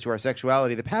reduce us to our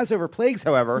sexuality. The Passover plagues,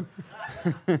 however,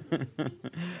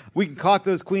 we can clock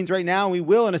those queens right now, and we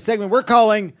will in a segment we're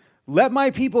calling Let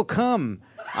My People Come.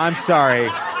 I'm sorry.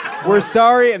 We're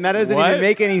sorry, and that doesn't even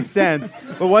make any sense.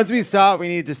 But once we saw it, we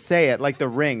needed to say it, like The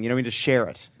Ring. You know, we need to share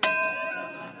it.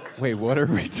 Wait, what are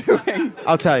we doing?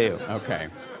 I'll tell you. Okay.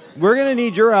 We're going to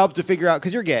need your help to figure out,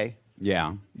 because you're gay.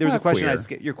 Yeah. There was a question queer. I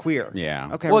skipped. You're queer.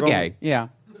 Yeah. Okay. Well, gay. Yeah.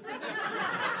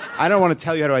 I don't want to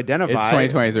tell you how to identify.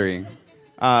 It's 2023.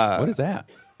 What is that?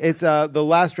 It's the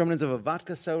last remnants of a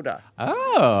vodka soda.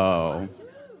 Oh.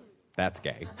 That's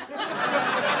gay.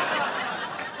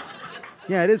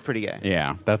 Yeah, it is pretty gay.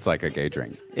 Yeah, that's like a gay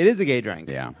drink. It is a gay drink.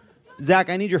 Yeah. Zach,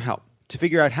 I need your help to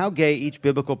figure out how gay each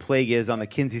biblical plague is on the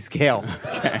Kinsey scale.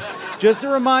 Okay. Just a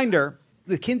reminder,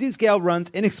 the Kinsey scale runs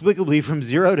inexplicably from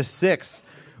 0 to 6,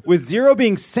 with 0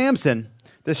 being Samson,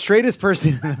 the straightest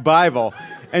person in the Bible,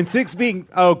 and 6 being,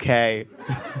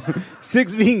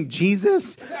 6 being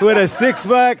Jesus, who had a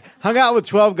six-pack, hung out with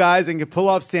 12 guys, and could pull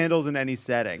off sandals in any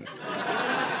setting.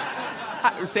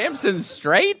 Samson's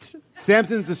straight?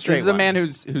 Samson's the straight This is a man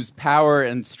whose power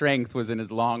and strength was in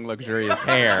his long, luxurious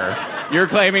hair. You're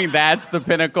claiming that's the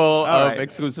pinnacle of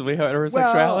exclusively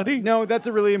heterosexuality? Well, no, that's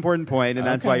a really important point, and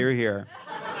that's why you're here.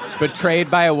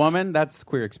 Betrayed by a woman? That's the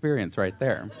queer experience right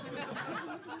there.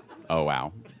 Oh,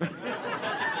 wow.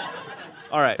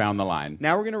 All right. Found the line.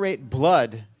 Now we're going to rate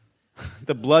blood,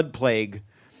 the blood plague,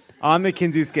 on the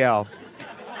Kinsey scale.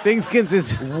 Things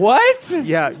consist... What?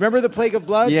 Yeah. Remember the plague of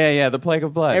blood? Yeah, the plague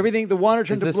of blood. Everything, the water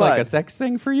turned to blood. Is this like a sex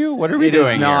thing for you? What are we It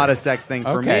doing is not here? a sex thing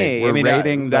for Okay, me. we're I mean,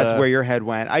 rating that's the- where your head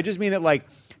went. I just mean that, like,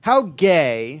 how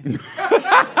gay is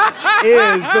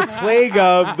the plague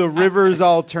of the rivers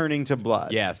all turning to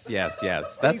blood? Yes.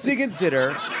 That's to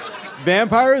consider.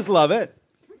 Vampires love it.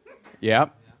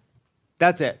 Yep.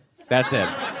 That's it.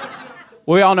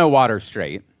 We all know water's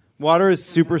straight. Water is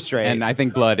super straight. And I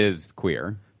think blood is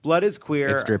queer. Blood is queer.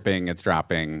 It's dripping, it's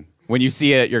dropping. When you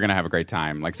see it, you're going to have a great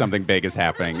time. Like something big is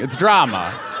happening. It's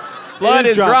drama. Blood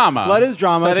is drama. Blood is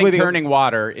drama. So I So think we- turning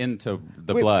water into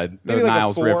the blood, the maybe like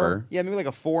Niles a 4. River. Yeah, maybe like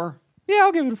a 4. Yeah,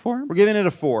 I'll give it a 4. We're giving it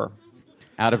a 4.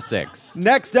 Out of 6.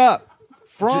 Next up,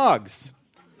 frogs.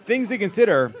 Things to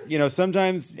consider. You know,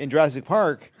 sometimes in Jurassic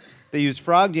Park, they use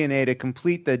frog DNA to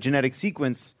complete the genetic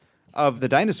sequence of the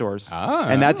dinosaurs,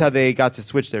 and that's how they got to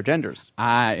switch their genders.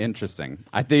 Interesting.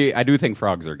 I do think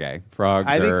frogs are gay.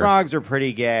 I think frogs are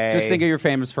pretty gay. Just think of your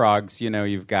famous frogs. You know,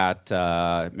 you've got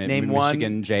Name one.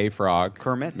 Michigan J frog,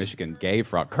 Kermit, Michigan gay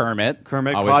frog, Kermit,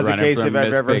 closet running case from if I've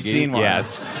Miss ever Piggy. seen one.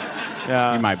 Yes,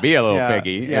 Yeah. you might be a little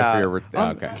piggy Yeah. if you're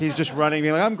okay. He's just running,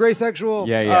 being like, "I'm gray sexual."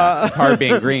 Yeah. It's hard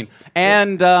being green.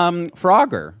 And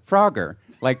Frogger,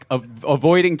 like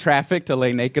avoiding traffic to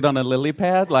lay naked on a lily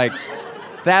pad, like.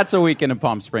 That's a weekend in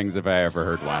Palm Springs if I ever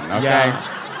heard one. Okay. Yeah.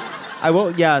 I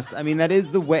will. Yes, I mean that is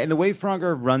the way, and the way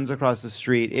Frogger runs across the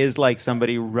street is like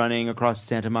somebody running across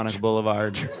Santa Monica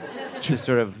Boulevard. Just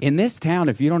sort of in this town.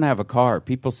 If you don't have a car,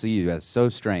 people see you as so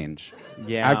strange.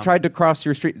 Yeah. I've tried to cross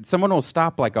your street. Someone will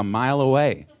stop like a mile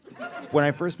away. When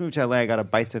I first moved to LA, I got a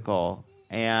bicycle.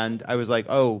 And I was like,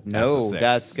 "Oh no,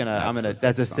 that's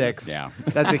a 6. Yeah,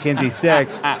 that's a Kinsey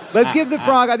 6. Let's give the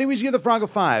frog. I think we should give the frog a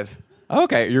 5.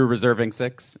 Okay, you're reserving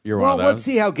 6. You're one of those. Let's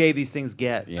see how gay these things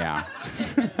get. Yeah.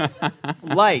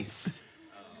 Lice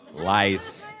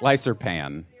or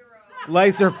pan.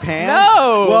 Lice or pan?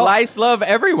 No, lice love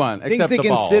everyone things except to the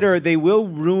ball. consider. They will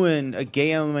ruin a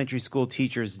gay elementary school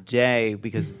teacher's day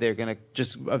because they're going to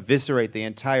just eviscerate the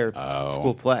entire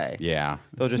school play. Yeah.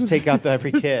 They'll just take out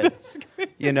every kid.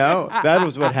 You know? That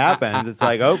was what happens. It's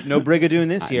like, oh, no Brigadoon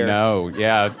this year. No,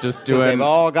 yeah, just doing they've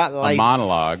all got a lice.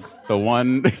 monologue. The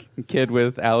one kid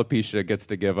with alopecia gets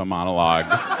to give a monologue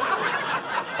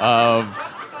of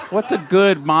what's a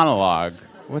good monologue?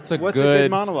 What's a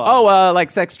good monologue? Oh, like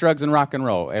sex, drugs, and rock and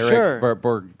roll. Eric Sure.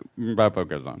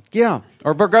 Bogosian. Yeah.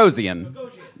 Or Bogosian.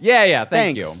 Yeah,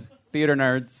 thank Thanks. you. Theater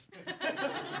nerds.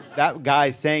 That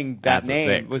guy saying that That's a name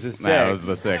 6. was a 6. That was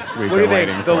the 6 we've What do you been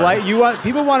think? waiting for.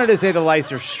 People wanted to say the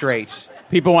lice are straight.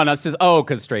 People want us to... Oh,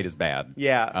 because straight is bad.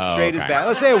 Yeah, straight is bad.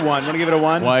 Let's say a 1. Want to give it a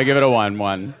 1? Well, I give it a 1.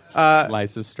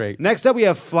 Lice is straight. Next up, we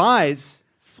have flies.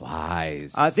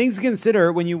 Flies. Things to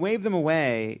consider. When you wave them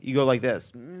away, you go like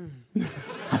this.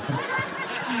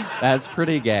 That's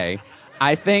pretty gay.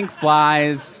 I think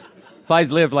flies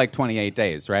live like 28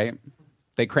 days, right?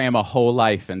 They cram a whole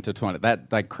life into 20.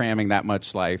 That like cramming that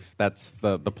much life. That's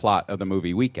the plot of the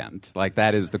movie Weekend. Like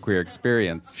that is the queer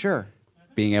experience. Sure.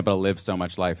 Being able to live so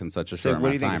much life in such a short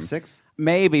What do amount you of think? time. A 6?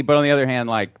 Maybe, but on the other hand,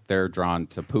 like they're drawn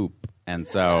to poop, and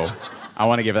so I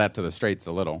want to give that to the straights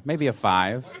a little. Maybe a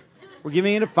 5. We're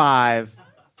giving it a 5.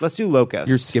 Let's do locusts.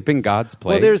 You're skipping God's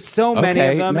plate. Well, there's so many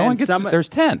Okay, of them. no one and gets some, there's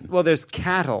 10. Well, there's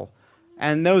cattle,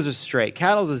 and those are straight.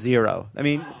 Cattle's a 0. I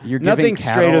mean, You're giving nothing's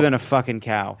cattle- straighter than a fucking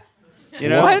cow. You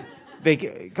know What?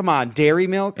 Come on, dairy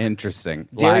milk. Interesting.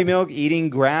 Dairy milk, eating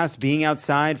grass, being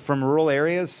outside from rural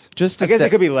areas. Just I a guess it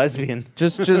step- could be lesbian.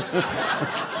 Just a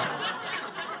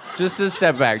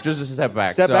step back. Just a step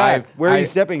back. Step back. Where are you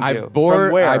stepping to?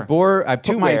 From where? I put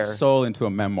To my where? soul into a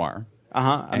memoir.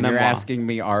 A And memoir. you're asking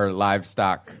me, are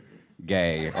livestock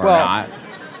gay or Well, not?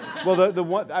 Well, the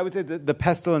one I would say the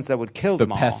pestilence that would kill The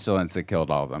them all. pestilence that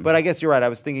killed all of them. But I guess you're right. I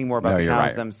was thinking more about No, the you're cows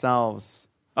right. themselves.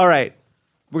 All right.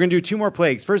 We're going to do 2 more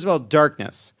plagues. First of all,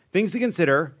 darkness. Things to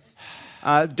consider.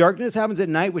 Darkness happens at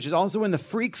night, which is also when the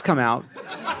freaks come out.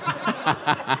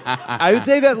 I would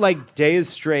say that like day is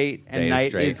straight and Day is night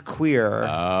straight. is queer.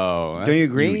 Oh. Don't you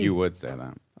agree? You would say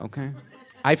that. Okay.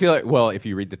 I feel like, well, if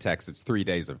you read the text, it's 3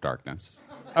 days of darkness.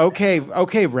 Okay,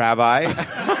 Rabbi.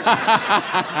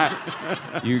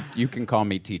 You can call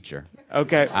me teacher.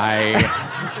 Okay.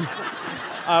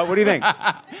 What do you think?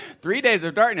 3 days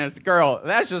of darkness, girl.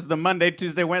 That's just the Monday,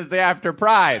 Tuesday, Wednesday after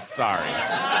Pride. Sorry.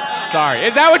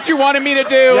 Is that what you wanted me to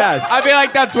do? Yes. I feel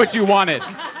like that's what you wanted.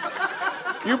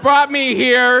 You brought me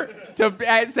here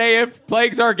to say if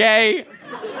plagues are gay.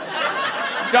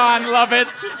 John, love it.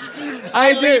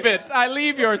 I leave it. I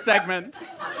leave your segment.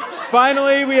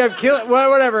 Finally, we have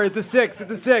whatever. It's a 6.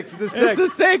 It's a 6. It's a 6. It's a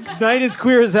 6. Night is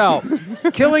queer as hell.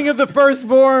 Killing of the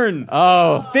firstborn.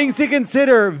 Oh. Things to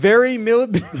consider. Very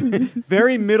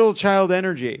middle child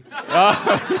energy.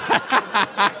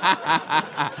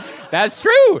 That's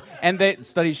true. And the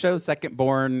studies show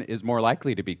secondborn is more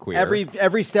likely to be queer.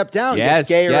 Every step down Yes, gets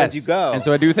gayer yes. as you go. And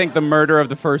so I do think the murder of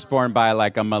the firstborn by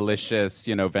like a malicious,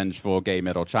 vengeful gay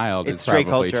middle child It's is straight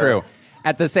probably culture. true.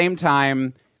 At the same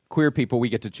time, queer people, we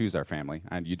get to choose our family.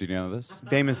 And you do know this?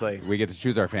 Famously. We get to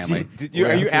choose our family.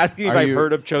 Are you asking if I've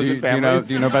heard of chosen families?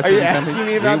 Do you know about Are chosen you asking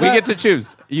families? me about we that? get to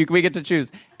choose. We get to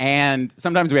choose. And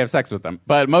sometimes we have sex with them.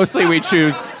 But mostly we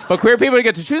choose. But queer people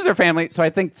get to choose their family. So I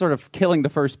think sort of killing the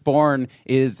firstborn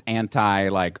is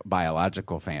like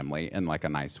biological family in like a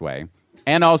nice way.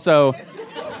 And also,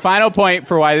 final point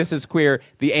for why this is queer,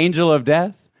 the angel of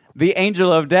death. The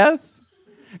angel of death.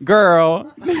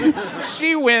 Girl,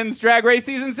 she wins Drag Race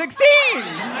Season 16. Is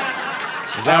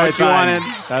that what you wanted?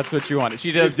 That's what you wanted.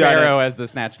 She does Pharaoh as the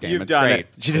Snatch Game. You've it's done great. it.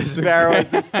 She does Pharaoh as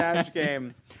the Snatch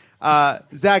Game.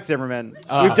 Zach Zimmerman,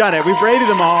 we've done it. We've rated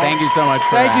them all. Thank you so much.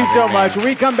 Thank you so much. When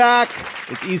we come back,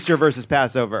 it's Easter versus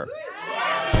Passover.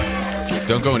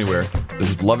 Don't go anywhere. This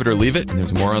is Love It or Leave It, and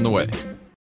there's more on the way.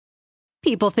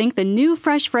 People think the new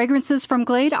fresh fragrances from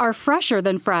Glade are fresher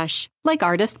than fresh, like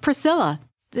artist Priscilla.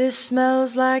 This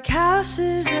smells like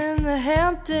houses in the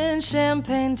Hamptons,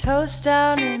 champagne toast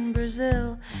down in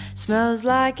Brazil. Smells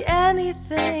like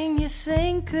anything you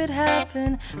think could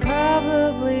happen,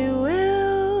 probably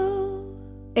will.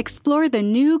 Explore the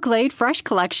new Glade Fresh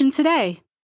collection today.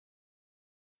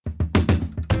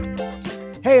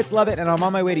 Hey, it's Love It, and I'm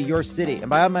on my way to your city. And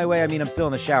by on my way, I mean I'm still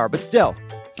in the shower, but still,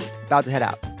 about to head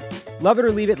out. Love It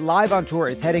or Leave It live on tour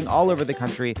is heading all over the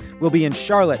country. We'll be in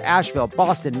Charlotte, Asheville,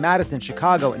 Boston, Madison,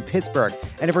 Chicago, and Pittsburgh.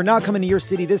 And if we're not coming to your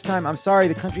city this time, I'm sorry,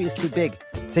 the country is too big.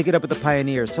 Take it up with the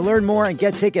pioneers. To learn more and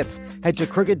get tickets, head to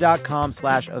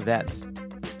crooked.com/events.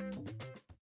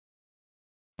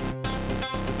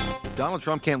 Donald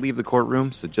Trump can't leave the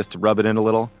courtroom, so just to rub it in a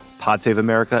little, Pod Save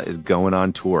America is going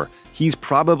on tour. He's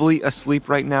probably asleep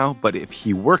right now, but if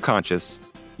he were conscious,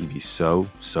 he'd be so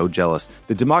jealous.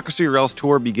 The Democracy or Else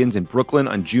tour begins in Brooklyn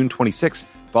on June 26th,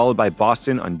 followed by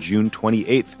Boston on June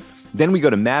 28th. Then we go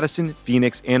to Madison,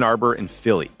 Phoenix, Ann Arbor, and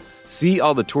Philly. See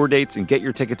all the tour dates and get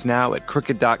your tickets now at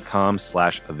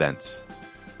crooked.com/events.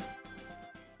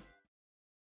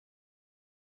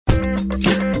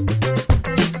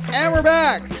 And we're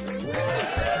back.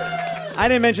 I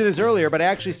didn't mention this earlier, but I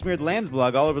actually smeared lamb's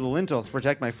blood all over the lintels to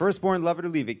protect my firstborn Love It or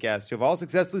Leave It guests who have all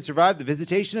successfully survived the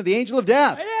visitation of the Angel of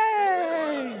Death.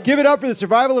 Yay! Give it up for the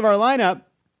survival of our lineup.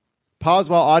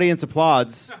 Pause while audience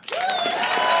applauds.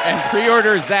 And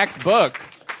pre-order Zach's book.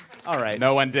 All right.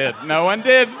 No one did. None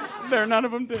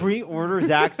of them did. Pre-order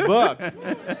Zach's book.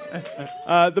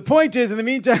 The point is, in the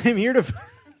meantime, here to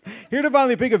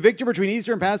finally pick a victor between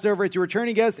Easter and Passover, it's your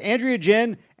returning guests, Andrea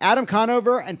Jin, Adam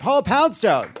Conover, and Paula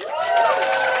Poundstone.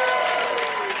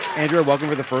 Andrea, welcome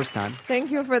for the first time.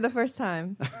 Thank you for the first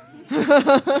time.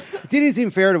 It didn't seem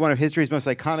fair to one of history's most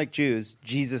iconic Jews,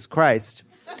 Jesus Christ,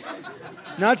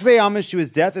 not to pay homage to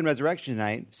his death and resurrection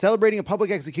tonight, celebrating a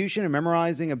public execution and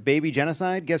memorizing a baby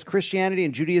genocide. Guess Christianity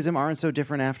and Judaism aren't so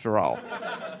different after all.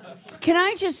 Can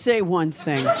I just say one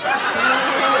thing?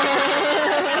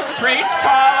 Preach,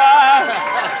 Paula!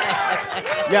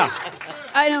 Yeah.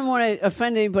 I don't want to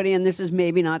offend anybody, and this is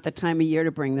maybe not the time of year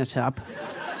to bring this up.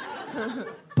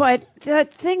 But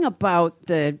that thing about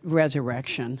the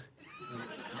resurrection.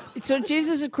 So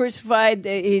Jesus is crucified,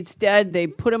 he's dead, they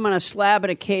put him on a slab in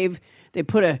a cave, they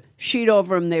put a sheet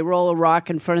over him, they roll a rock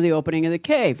in front of the opening of the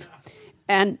cave.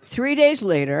 And 3 days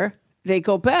later, they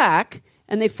go back,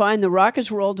 and they find the rock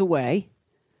is rolled away,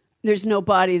 there's no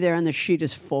body there, and the sheet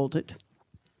is folded.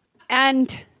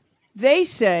 And they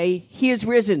say, he is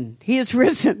risen, he is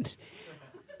risen.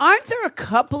 Aren't there a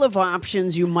couple of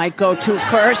options you might go to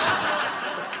first?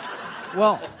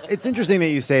 Well, it's interesting that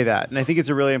you say that, and I think it's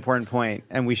a really important point,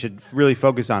 and we should really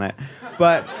focus on it.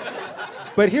 But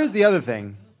here's the other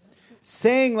thing.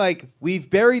 Saying, like, we've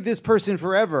buried this person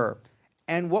forever,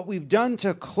 and what we've done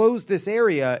to close this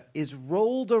area is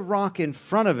rolled a rock in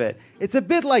front of it. It's a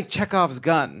bit like Chekhov's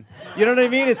gun. You know what I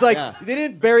mean? It's like They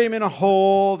didn't bury him in a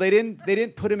hole. They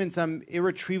didn't put him in some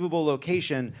irretrievable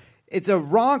location. It's a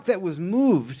rock that was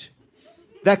moved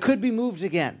that could be moved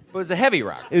again. It was a heavy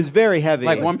rock. It was very heavy.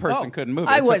 Like one person couldn't move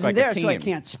it. I wasn't there, so I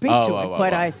can't speak to it,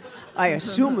 but oh. I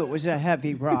assume it was a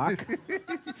heavy rock.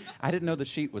 I didn't know the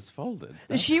sheet was folded.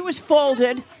 The sheet was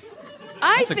folded.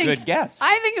 That's a good guess.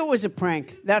 I think it was a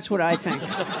prank. That's what I think.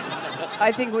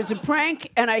 I think it was a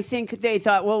prank, and I think they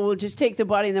thought, well, we'll just take the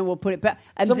body and then we'll put it back.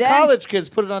 And Some then, college kids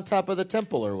put it on top of the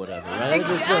temple or whatever, right?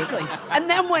 Exactly. And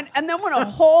then when a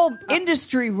whole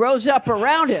industry rose up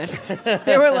around it,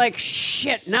 they were like,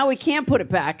 shit, now we can't put it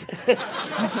back. And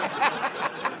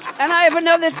I have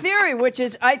another theory, which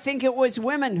is I think it was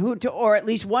women who, or at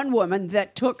least one woman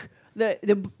that took the.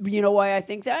 You know why I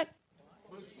think that?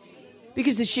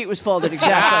 Because the sheet was folded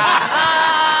exactly.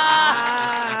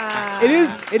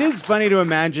 It is funny to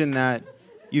imagine that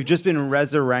you've just been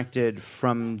resurrected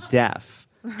from death.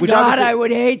 God, I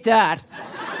would hate that.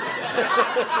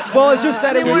 Well, it's just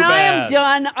that it when I am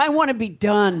done, I want to be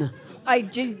done.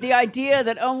 The idea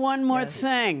that one more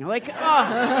thing, like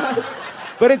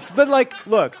But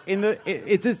look,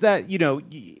 it's just that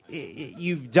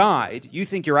you've died. You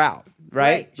think you're out,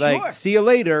 right? Like, sure. see you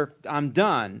later. I'm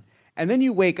done. And then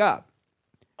you wake up,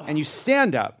 and you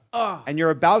stand up, and you're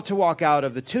about to walk out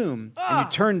of the tomb, and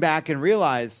you turn back and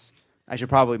realize I should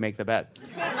probably make the bed.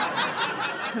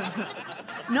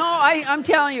 No, I'm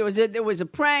telling you, it was a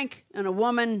prank, and a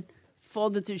woman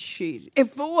folded the sheet.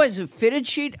 If it was a fitted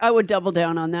sheet, I would double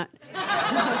down on that.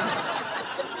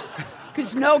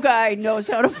 Because no guy knows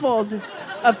how to fold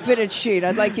a fitted sheet.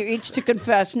 I'd like you each to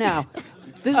confess now.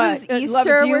 This is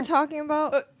Easter we're talking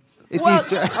about? It's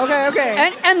Easter.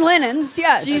 Okay. And linens,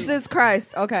 yes. Jesus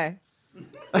Christ. Okay.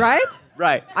 Right?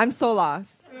 Right. I'm so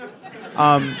lost.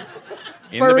 In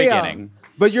For the real. beginning.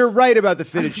 But you're right about the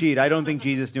fitted sheet. I don't think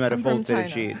Jesus knew how to fold fitted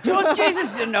sheets.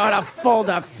 Jesus didn't know how to fold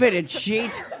a fitted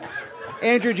sheet.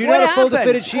 Andrew, do you know how to fold a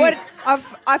fitted sheet?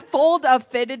 I fold a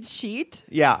fitted sheet?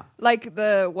 Yeah. Like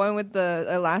the one with the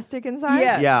elastic inside?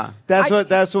 Yeah. Yeah. That's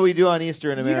what we do on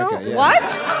Easter in America. Yeah. What?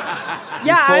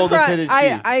 Yeah, I'm fold a fitted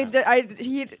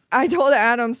I told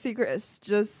Adam secrets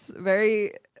just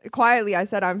very quietly. I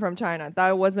said I'm from China.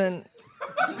 That wasn't.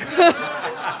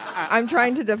 I'm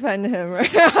trying to defend him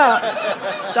right now.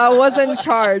 That wasn't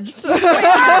charged.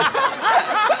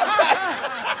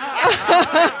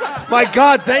 My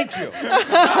God, thank you.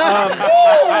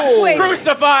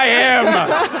 Crucify him!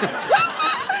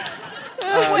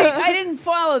 Wait, I didn't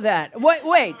follow that.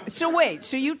 Wait.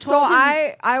 So you told him...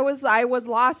 I was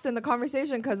lost in the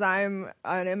conversation because I'm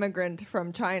an immigrant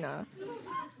from China.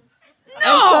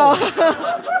 No!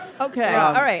 Okay,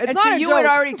 all right. It's And not so a you joke, had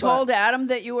already but- told Adam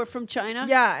that you were from China?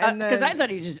 Yeah, and because then- I thought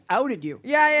he just outed you.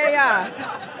 Yeah.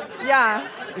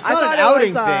 It's I not thought an it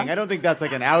outing was, thing. I don't think that's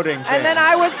like an outing thing. And then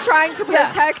I was trying to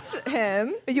protect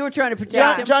him. You were trying to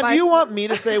protect him. John, do you want me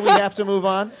to say we have to move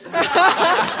on?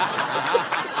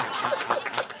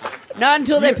 Not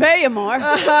until they pay you more.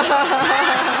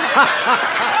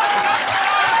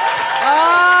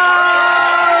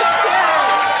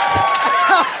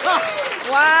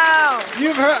 Wow.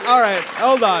 You've heard. All right,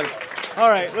 hold on. All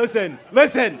right, listen.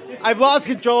 I've lost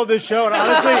control of this show, and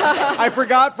honestly, I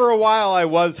forgot for a while I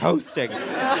was hosting.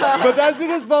 But that's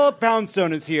because Paula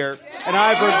Poundstone is here, and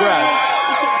I have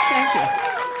regret. Thank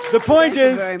you. The point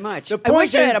is, very much. The I point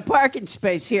wish I had is- a parking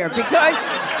space here because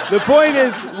The point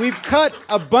is, we've cut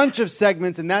a bunch of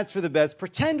segments, and that's for the best.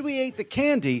 Pretend we ate the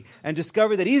candy and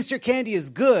discover that Easter candy is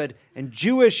good and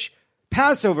Jewish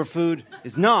Passover food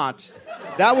is not.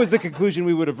 That was the conclusion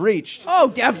we would have reached.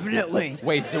 definitely.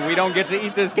 Wait, so we don't get to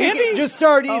eat this We candy? can just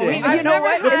start eating. You know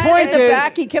what? The In point the is,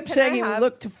 back, he kept saying he I have-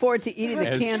 looked forward to eating the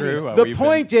It's candy. true. the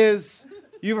point is,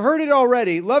 you've heard it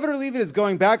already. Love It or Leave It is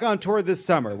going back on tour this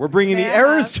summer. We're bringing the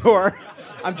Eras tour.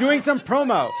 I'm doing some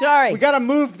promo. Sorry. We got to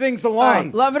move things All along.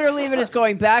 right, Love It or Leave It is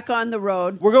going back on the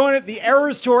road. We're going to the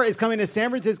Eras tour is coming to San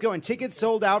Francisco, and tickets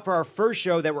sold out for our first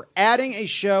show. That we're adding a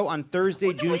show on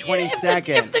Thursday, June 22nd.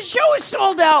 If the show is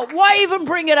sold out, why even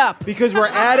bring it up? Because we're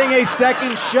adding a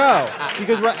second show.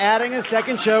 Because we're adding a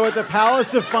second show at the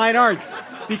Palace of Fine Arts.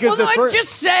 Because Well, the then just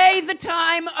say the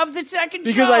time of the second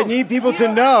Because show. I need people to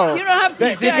know. You don't have to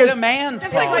that- say because- demand.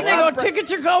 It's like when they go,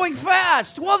 tickets are going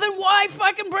fast. Well, then why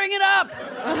fucking bring it up?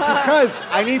 Because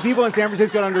I need people in San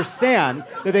Francisco to understand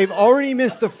that they've already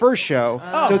missed the first show,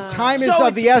 so time is So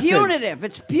of the essence.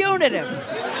 It's punitive.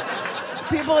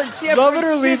 People in San Love It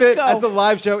Francisco. or Leave It as a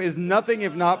live show is nothing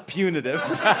if not punitive.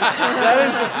 That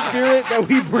is the spirit that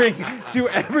we bring to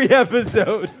every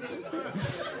episode.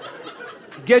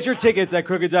 Get your tickets at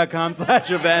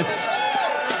crooked.com/events.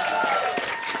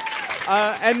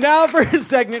 And now for a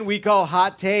segment we call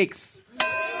Hot Takes.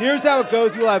 Here's how it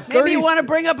goes. You'll have 30 Maybe you want to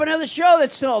bring up another show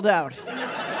that's sold out.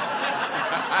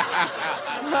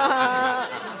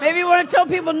 Maybe you want to tell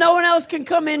people no one else can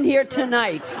come in here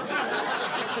tonight.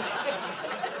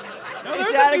 there's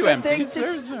Is that a a few good thing?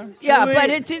 empties. Yeah, Julie- but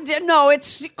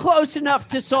it's close enough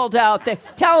to sold out.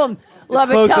 Tell them, love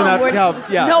it. close Tell enough. them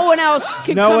Yeah. no one else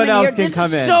can No come one in else here. can This come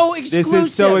is in. so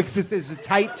exclusive. This is a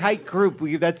tight group.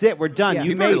 That's it. We're done. Yeah.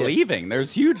 You People are made it. leaving.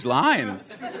 There's huge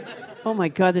lines. Oh my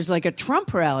God, there's like a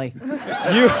Trump rally.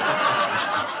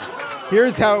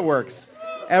 Here's how it works.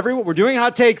 We're doing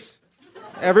hot takes.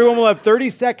 Everyone will have 30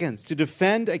 seconds to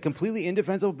defend a completely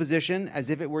indefensible position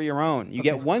as if it were your own. You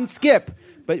get one skip,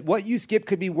 but what you skip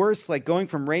could be worse, like going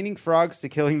from raining frogs to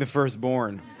killing the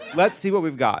firstborn. Let's see what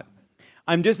we've got.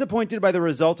 I'm disappointed by the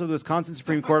results of the Wisconsin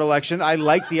Supreme Court election. I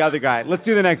like the other guy. Let's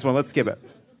do the next one. Let's skip it.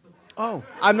 Oh.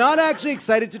 I'm not actually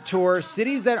excited to tour.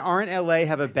 Cities that aren't LA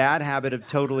have a bad habit of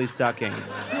totally sucking.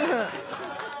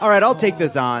 All right, I'll take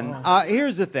this on.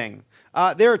 Here's the thing.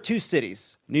 There are two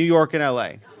cities, New York and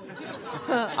LA.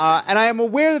 And I am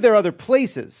aware that there are other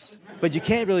places, but you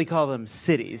can't really call them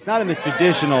cities, not in the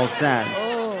traditional sense.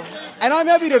 And I'm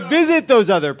happy to visit those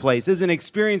other places and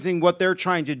experiencing what they're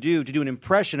trying to do an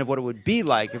impression of what it would be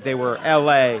like if they were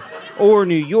LA or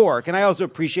New York. And I also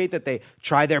appreciate that they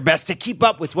try their best to keep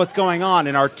up with what's going on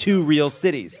in our two real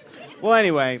cities. Well,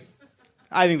 anyway,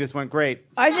 I think this went great.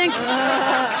 I think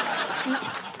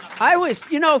I was,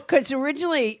 because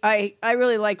originally I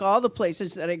really like all the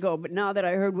places that I go, but now that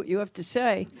I heard what you have to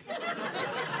say,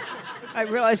 I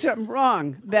realize I'm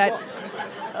wrong, that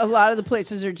a lot of the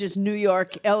places are just New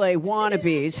York, LA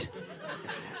wannabes.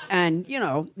 And,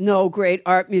 no great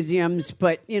art museums,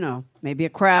 but, maybe a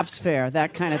crafts fair,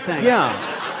 that kind of thing.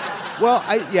 Yeah. Well,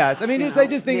 yes. I mean, I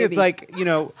just think it's like,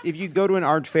 if you go to an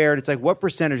art fair, it's like, what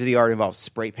percentage of the art involves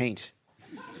spray paint?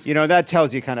 That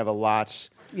tells you kind of a lot.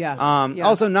 Yeah.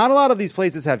 Also, not a lot of these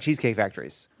places have cheesecake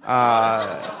factories.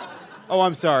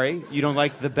 I'm sorry. You don't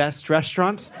like the best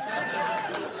restaurant?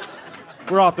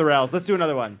 We're off the rails. Let's do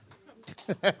another one.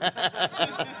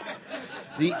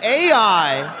 The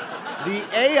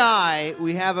AI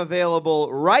we have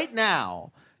available right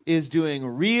now is doing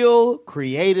real,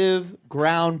 creative,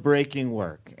 groundbreaking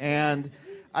work. And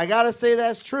I gotta say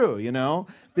that's true,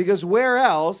 because where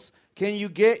else can you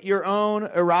get your own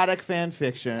erotic fan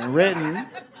fiction written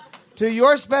to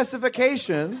your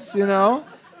specifications,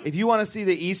 If you want to see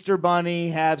the Easter Bunny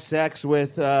have sex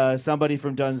with somebody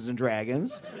from Dungeons &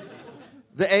 Dragons,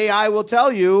 the AI will tell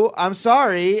you, I'm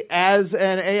sorry, as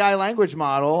an AI language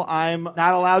model, I'm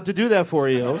not allowed to do that for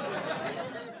you.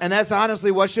 And that's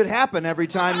honestly what should happen every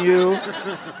time you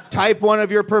type one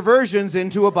of your perversions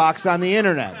into a box on the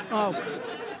internet. Oh,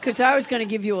 because I was going to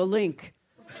give you a link.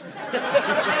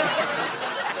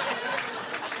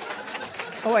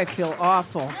 Oh, I feel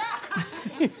awful.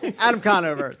 Adam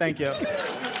Conover, thank you.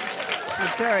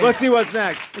 Let's see what's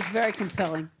next. It's very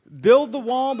compelling. Build the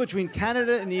wall between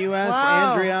Canada and the U.S.,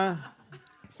 Wow. Andrea.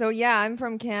 So yeah, I'm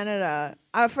from Canada.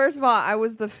 First of all, I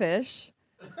was the fish.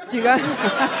 Do you guys?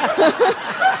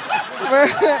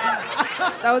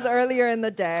 That was earlier in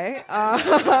the day.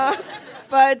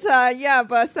 But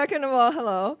second of all,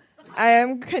 hello. I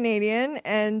am Canadian,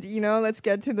 and let's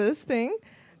get to this thing.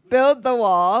 Build the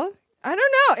wall. I don't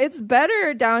know. It's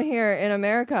better down here in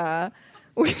America.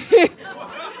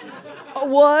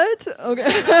 What?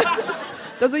 Okay.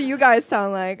 That's what you guys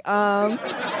sound like.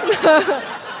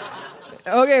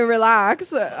 Okay,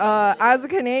 relax. As a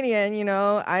Canadian,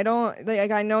 I don't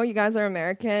I know you guys are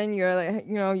American. You're like,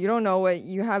 you don't know what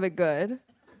you have it good.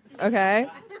 Okay,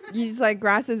 you just like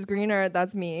grass is greener.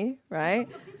 That's me, right?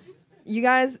 You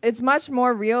guys, it's much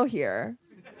more real here.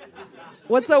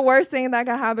 What's the worst thing that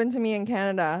could happen to me in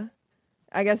Canada?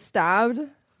 I get stabbed.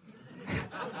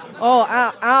 Oh,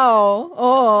 ow, ow.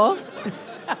 Oh,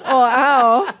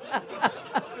 ow.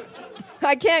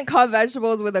 I can't cut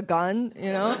vegetables with a gun,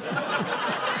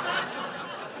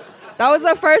 That was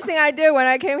the first thing I did when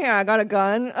I came here. I got a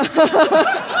gun.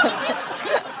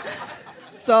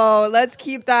 So let's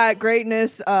keep that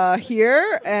greatness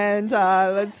here, and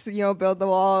let's build the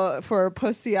wall for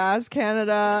pussy-ass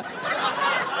Canada.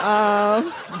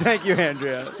 Thank you,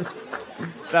 Andrea.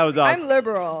 That was awesome. I'm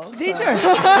liberal. These so. are...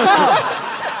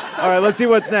 All right, let's see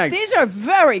what's next. These are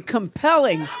very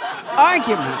compelling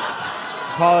arguments.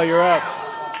 Paula, you're up.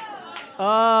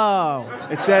 Oh.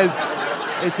 It says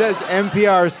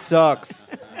NPR sucks.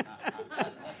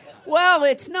 Well,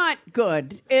 it's not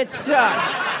good. It's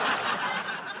I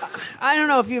don't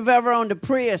know if you've ever owned a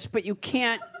Prius, but you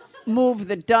can't move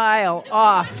the dial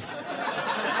off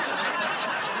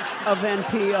of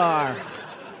NPR.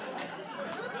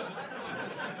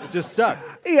 It just sucks.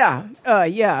 Yeah,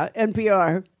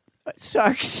 NPR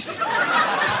sucks.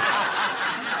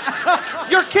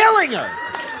 You're killing her.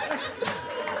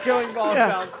 Killing Paula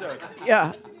Poundstone.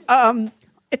 Yeah.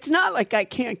 It's not like I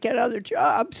can't get other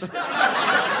jobs.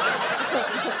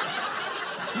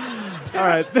 All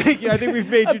right, thank you. I think we've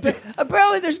made you...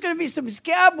 Apparently there's going to be some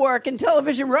scab work in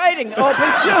television writing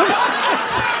open soon.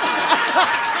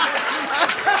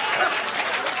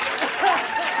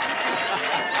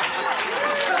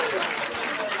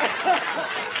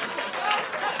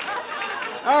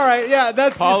 All right, yeah,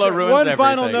 that's Paula just ruins one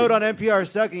final everything. note on NPR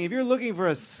sucking. If you're looking for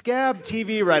a scab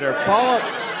TV writer,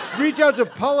 reach out to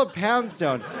Paula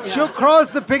Poundstone. Yeah. She'll cross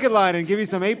the picket line and give you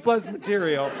some A+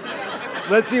 material.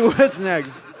 Let's see what's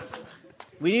next.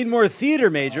 We need more theater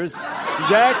majors.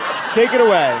 Zach, take it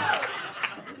away.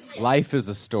 Life is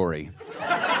a story.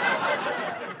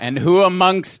 And who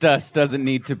amongst us doesn't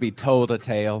need to be told a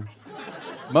tale?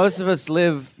 Most of us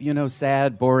live,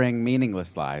 sad, boring,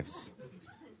 meaningless lives.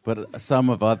 But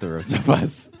some of others of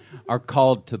us are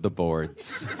called to the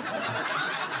boards.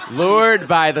 Lured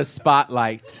by the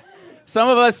spotlight. Some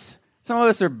of us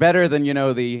are better than,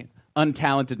 the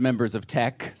untalented members of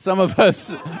tech. Some of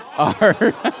us are...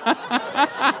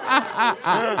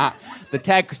 The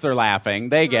techs are laughing.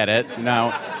 They get it,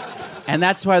 And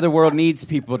that's why the world needs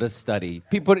people to study.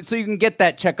 So you can get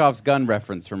that Chekhov's gun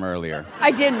reference from earlier.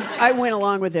 I didn't. I went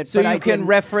along with it. So but you can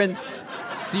reference...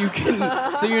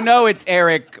 So it's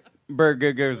Eric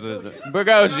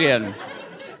Bogosian.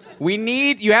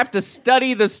 You have to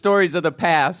study the stories of the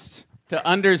past to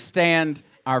understand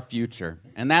our future.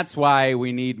 And that's why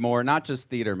we need more, not just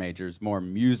theater majors, more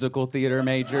musical theater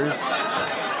majors.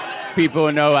 People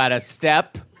who know how to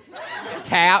step,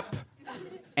 tap,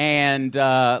 and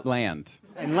land.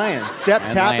 And land. Step,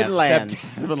 tap, and land.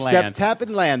 Step, tap,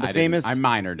 and land. The famous... I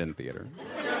minored in theater.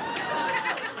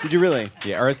 Did you really?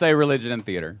 Yeah, or say religion and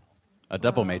theater. A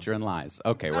double major in lies.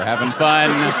 Okay, we're having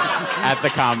fun at the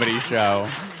comedy show.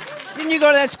 Didn't you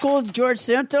go to that school George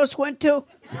Santos went to?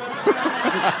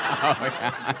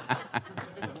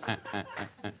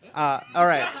 All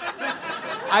right.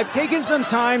 I've taken some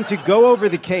time to go over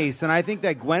the case, and I think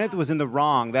that Gwyneth was in the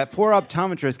wrong. That poor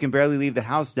optometrist can barely leave the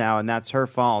house now, and that's her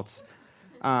fault.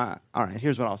 All right,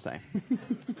 here's what I'll say.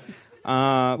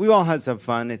 We all had some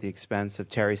fun at the expense of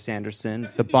Terry Sanderson,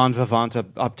 the bon vivant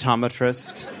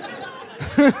optometrist,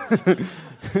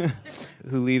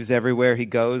 who leaves everywhere he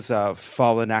goes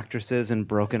fallen actresses and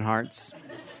broken hearts.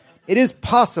 It is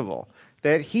possible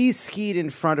that he skied in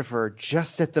front of her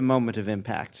just at the moment of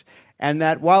impact, and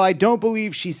that while I don't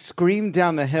believe she screamed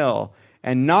down the hill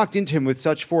and knocked into him with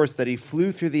such force that he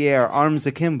flew through the air, arms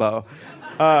akimbo,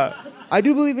 I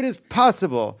do believe it is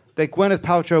possible that Gwyneth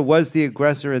Paltrow was the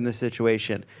aggressor in this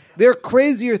situation. There are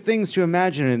crazier things to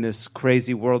imagine in this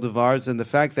crazy world of ours than the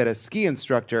fact that a ski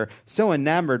instructor, so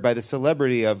enamored by the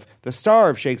celebrity of the star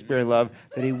of Shakespeare in Love,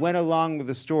 that he went along with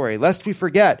the story. Lest we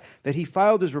forget that he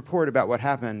filed his report about what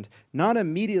happened not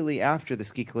immediately after the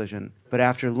ski collision, but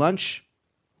after lunch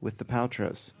with the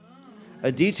Paltrows.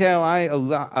 A detail I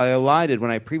elided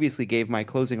when I previously gave my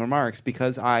closing remarks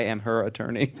because I am her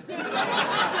attorney.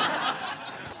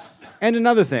 And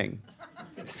another thing,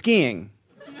 skiing.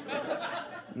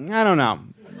 I don't know.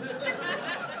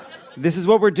 This is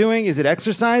what we're doing. Is it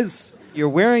exercise? You're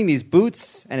wearing these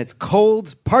boots and it's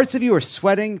cold. Parts of you are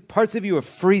sweating. Parts of you are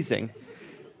freezing.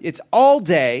 It's all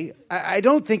day. I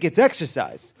don't think it's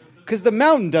exercise because the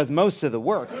mountain does most of the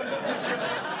work.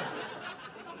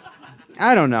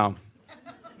 I don't know.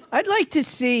 I'd like to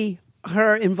see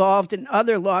her involved in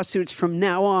other lawsuits from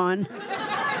now on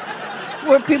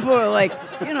where people are like,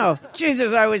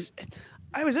 Jesus, I was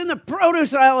in the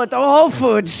produce aisle at the Whole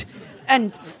Foods,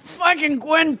 and fucking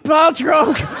Gwen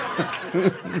Paltrow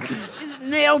just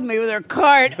nailed me with her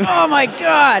cart. Oh, my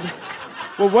God.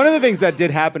 Well, one of the things that did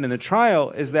happen in the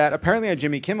trial is that apparently on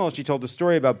Jimmy Kimmel, she told a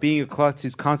story about being a klutz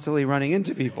who's constantly running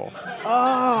into people.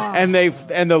 Oh. And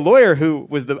the lawyer, who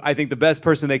was I think the best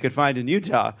person they could find in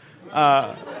Utah,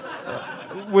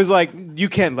 was like, you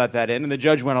can't let that in. And the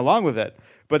judge went along with it.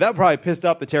 But that probably pissed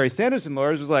off the Terry Sanderson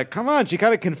lawyers. Was like, come on, she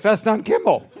kind of confessed on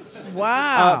Kimmel.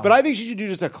 Wow. But I think she should do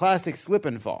just a classic slip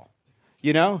and fall.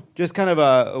 Just kind of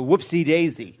a whoopsie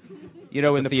daisy.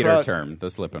 It's in the theater term, the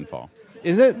slip and fall.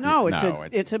 Is it? No,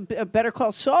 it's a Better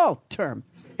Call Saul term.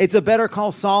 It's a Better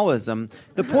Call Saulism.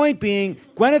 The point being,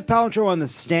 Gwyneth Paltrow on the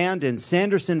stand in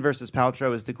Sanderson versus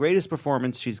Paltrow is the greatest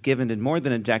performance she's given in more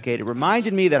than a decade. It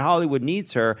reminded me that Hollywood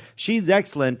needs her. She's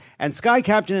excellent. And Sky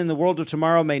Captain in the World of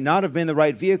Tomorrow may not have been the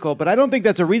right vehicle, but I don't think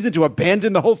that's a reason to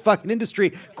abandon the whole fucking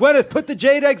industry. Gwyneth, put the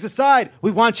jade eggs aside.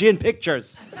 We want you in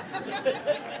pictures.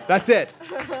 That's it.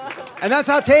 And that's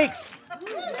how it takes.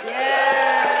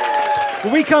 Yeah.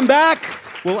 When we come back,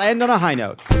 we'll end on a high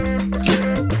note.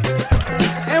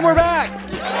 And we're back.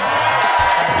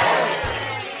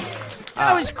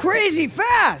 That was crazy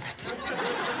fast.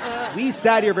 We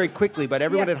sat here very quickly, but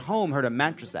everyone at home heard a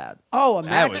mattress ad. Oh, a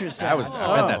mattress ad.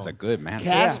 I bet that's a good mattress.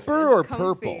 Casper or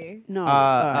Purple?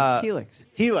 No, Helix.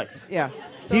 Helix. Yeah.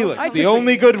 Helix, the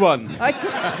only good one.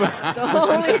 The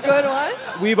only good one?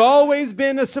 We've always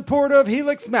been a supporter of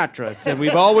Helix mattress, and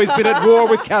we've always been at war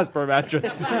with Casper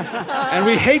mattress. And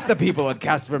we hate the people at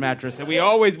Casper mattress, and we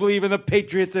always believe in the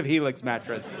patriots of Helix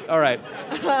mattress. All right.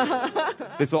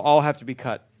 This will all have to be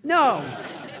cut. No.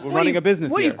 We're running a business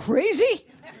here. What, are you crazy?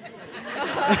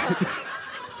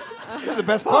 This is the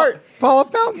best part. Paula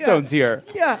Poundstone's here.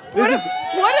 Yeah. What if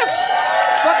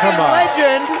fucking Come on.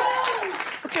 legend.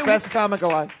 Okay, Best comic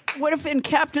alive. What if in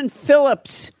Captain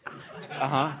Phillips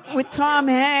with Tom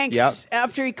Hanks Yep.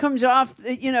 after he comes off,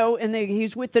 and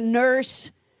he's with the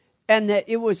nurse, and that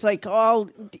it was like all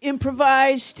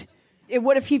improvised.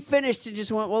 What if he finished and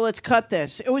just went, well, let's cut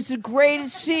this? It was the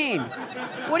greatest scene.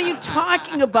 What are you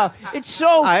talking about? It's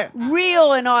so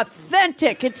real and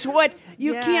authentic. It's what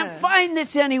you can't find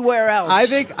this anywhere else. I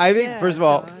think. First of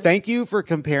all, thank you for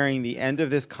comparing the end of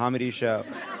this comedy show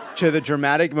to the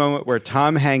dramatic moment where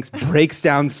Tom Hanks breaks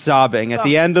down sobbing at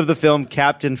the end of the film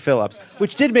Captain Phillips,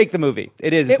 which did make the movie.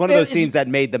 It's one of those scenes that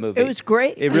made the movie. It was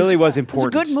great. It really was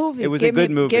important. It was a good movie. It was a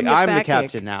good movie. I'm the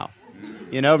captain now.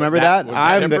 Remember that? Was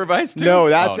that improvised too? No,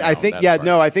 that's. I think.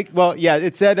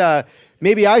 It said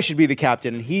maybe I should be the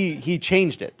captain, and he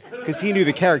changed it because he knew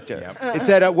the character. It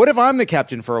said, "What if I'm the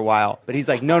captain for a while?" But he's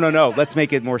like, "No, let's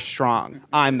make it more strong.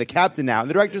 I'm the captain now." And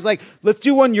the director's like, "Let's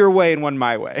do one your way and one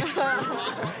my way."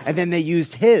 And then they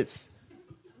used his.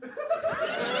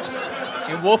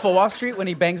 In Wolf of Wall Street, when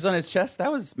he bangs on his chest, that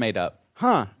was made up.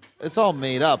 Huh? It's all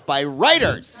made up by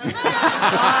writers. By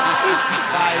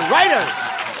writers.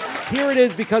 Here it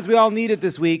is, because we all need it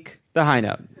this week, the high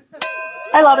note.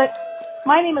 I love it.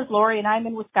 My name is Lori, and I'm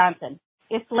in Wisconsin.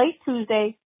 It's late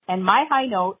Tuesday, and my high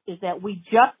note is that we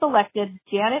just elected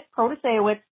Janet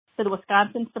Protasewicz to the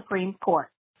Wisconsin Supreme Court.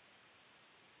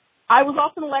 I was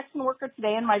also an election worker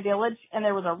today in my village, and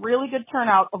there was a really good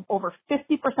turnout of over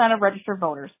 50% of registered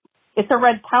voters. It's a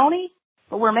red county,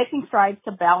 but we're making strides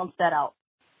to balance that out.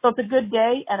 So it's a good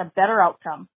day and a better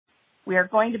outcome. We are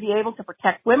going to be able to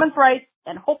protect women's rights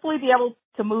and hopefully be able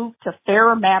to move to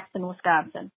fairer maps in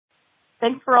Wisconsin.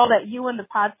 Thanks for all that you and the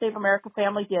Pod Save America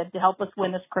family did to help us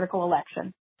win this critical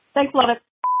election. Thanks, love it.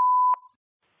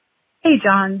 Hey,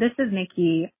 John, this is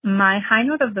Nikki. My high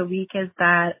note of the week is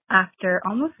that after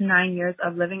almost 9 years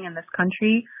of living in this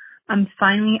country, I'm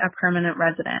finally a permanent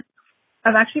resident.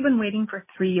 I've actually been waiting for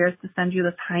 3 years to send you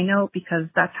this high note because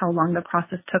that's how long the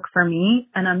process took for me,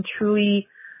 and I'm truly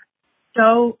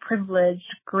so privileged,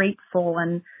 grateful,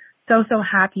 and so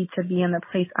happy to be in the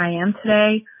place I am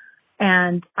today,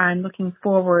 and I'm looking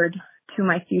forward to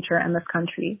my future in this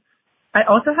country. I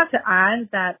also have to add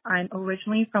that I'm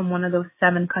originally from one of those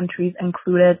 7 countries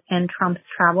included in Trump's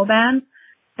travel ban,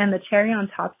 and the cherry on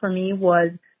top for me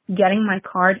was getting my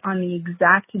card on the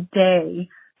exact day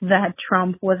that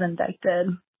Trump was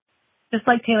indicted. Just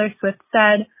like Taylor Swift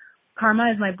said,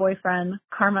 karma is my boyfriend,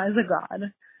 karma is a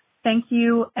god. Thank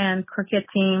you and Cricket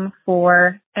team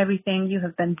for everything you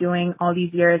have been doing all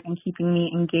these years and keeping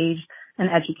me engaged and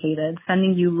educated.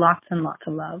 Sending you lots and lots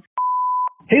of love.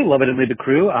 Hey, love it and leave the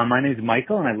crew. My name is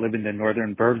Michael, and I live in the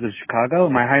northern burbs of Chicago.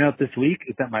 My high note this week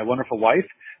is that my wonderful wife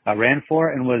ran for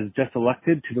and was just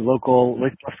elected to the local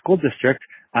Lake Bluff School District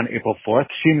on April 4th.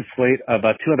 She and a slate of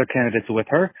 2 other candidates with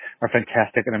her are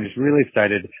fantastic, and I'm just really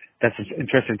excited that some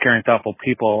interested, caring, thoughtful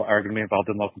people are going to be involved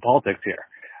in local politics here.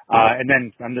 And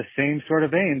then on the same sort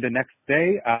of vein, the next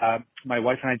day, my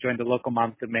wife and I joined the local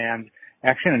Moms Demand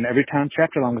Action in every town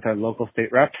chapter, along with our local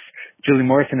state reps, Julie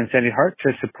Morrison and Sandy Hart,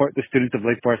 to support the students of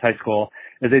Lake Forest High School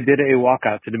as they did a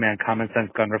walkout to demand common sense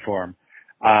gun reform.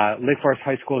 Lake Forest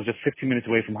High School is just 15 minutes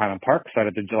away from Highland Park, site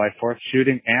of the July 4th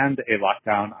shooting and a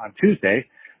lockdown on Tuesday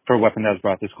for a weapon that was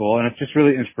brought to school. And it's just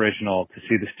really inspirational to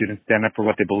see the students stand up for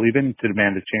what they believe in, to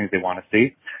demand the change they want to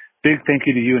see. Big thank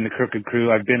you to you and the Crooked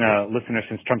Crew. I've been a listener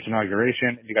since Trump's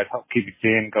inauguration. You guys helped keep me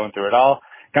sane going through it all.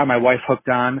 Got my wife hooked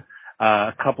on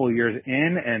a couple of years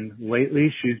in, and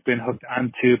lately she's been hooked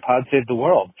on to Pod Save the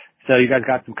World. So you guys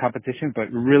got some competition,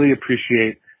 but really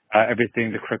appreciate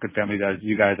everything the Crooked family does.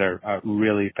 You guys are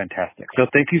really fantastic. So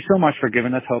thank you so much for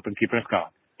giving us hope and keeping us going.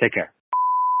 Take care.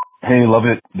 Hey, love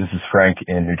it. This is Frank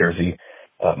in New Jersey.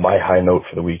 My high note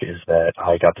for the week is that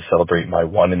I got to celebrate my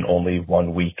one and only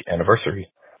 1 week anniversary.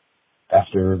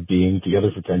 After being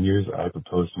together for 10 years, I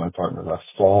proposed to my partner last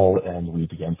fall, and we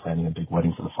began planning a big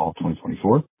wedding for the fall of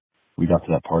 2024. We got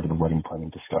to that part of the wedding planning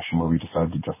discussion where we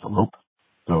decided to just elope.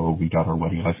 So we got our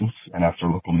wedding license and asked our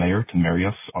local mayor to marry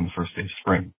us on the first day of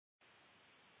spring.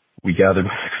 We gathered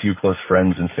a few close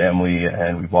friends and family,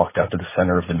 and we walked out to the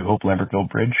center of the New Hope Lambertville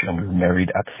Bridge, and we were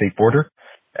married at the state border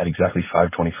at exactly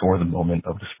 5:24, the moment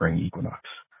of the spring equinox.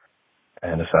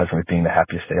 And aside from it being the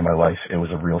happiest day of my life, it was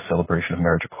a real celebration of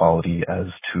marriage equality, as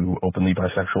 2 openly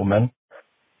bisexual men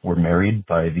were married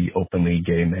by the openly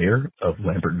gay mayor of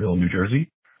Lambertville, New Jersey,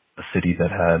 a city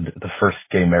that had the first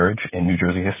gay marriage in New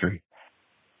Jersey history.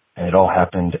 And it all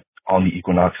happened on the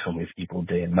equinox, when we have equal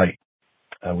day and night.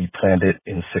 We planned it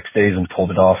in 6 days and pulled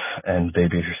it off. And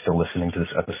baby, if you're still listening to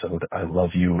this episode, I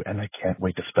love you, and I can't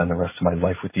wait to spend the rest of my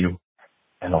life with you.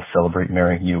 And I'll celebrate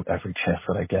marrying you every chance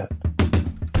that I get.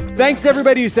 Thanks to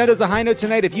everybody who sent us a high note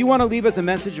tonight. If you want to leave us a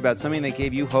message about something that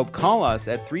gave you hope, call us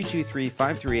at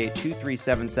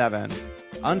 323-538-2377.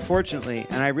 Unfortunately,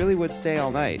 and I really would stay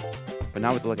all night, but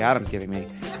not with the look Adam's giving me.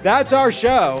 That's our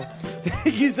show.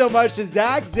 Thank you so much to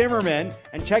Zach Zimmerman,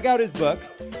 and check out his book,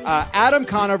 Adam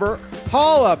Conover,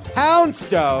 Paula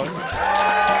Poundstone,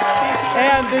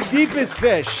 and The Deepest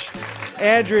Fish,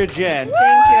 Andrea Jin.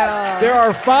 Thank you. There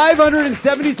are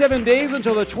 577 days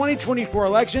until the 2024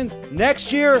 elections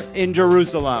next year in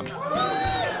Jerusalem.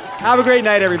 Have a great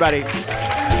night, everybody.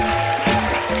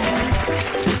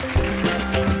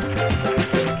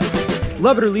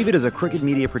 Love It or Leave It is a Crooked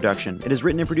Media production. It is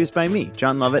written and produced by me,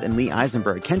 John Lovett, and Lee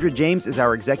Eisenberg. Kendra James is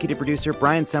our executive producer,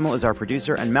 Brian Semmel is our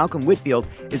producer, and Malcolm Whitfield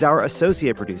is our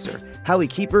associate producer. Hallie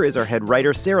Kiefer is our head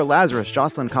writer, Sarah Lazarus,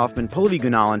 Jocelyn Kaufman, Pallavi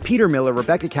Gunalan, Peter Miller,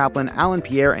 Rebecca Kaplan, Alan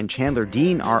Pierre, and Chandler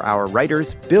Dean are our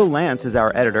writers. Bill Lance is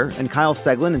our editor, and Kyle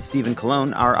Seglin and Stephen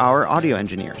Colon are our audio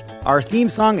engineers. Our theme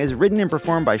song is written and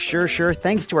performed by Sure Sure.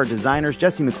 Thanks to our designers,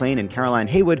 Jesse McLean and Caroline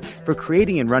Haywood, for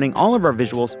creating and running all of our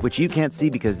visuals, which you can't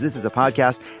see because this is a podcast,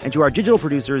 and to our digital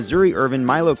producers, Zuri Irvin,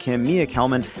 Milo Kim, Mia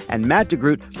Kelman, and Matt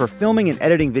DeGroot for filming and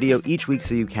editing video each week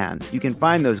so you can. You can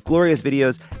find those glorious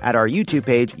videos at our YouTube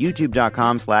page,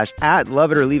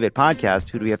 youtube.com/@LoveItOrLeaveItPodcast.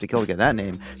 Who do we have to kill to get that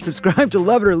name? Subscribe to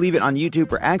Love It or Leave It on YouTube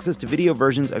for access to video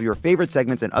versions of your favorite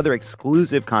segments and other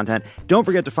exclusive content. Don't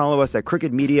forget to follow us at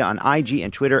Crooked Media on IG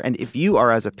and Twitter, and if you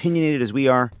are as opinionated as we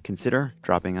are, consider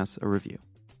dropping us a review.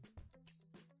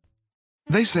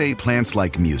 They say plants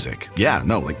like music. Yeah,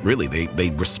 no, like really,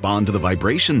 they respond to the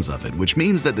vibrations of it, which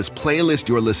means that this playlist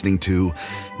you're listening to,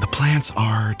 the plants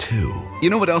are too. You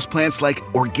know what else plants like?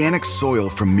 Organic soil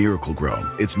from Miracle Grow.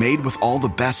 It's made with all the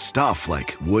best stuff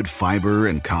like wood fiber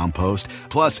and compost.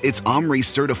 Plus, it's OMRI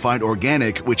certified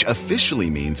organic, which officially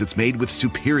means it's made with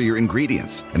superior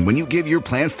ingredients. And when you give your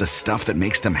plants the stuff that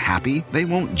makes them happy, they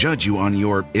won't judge you on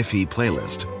your iffy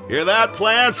playlist. Hear that,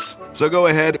 plants? So go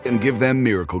ahead and give them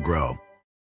Miracle Grow.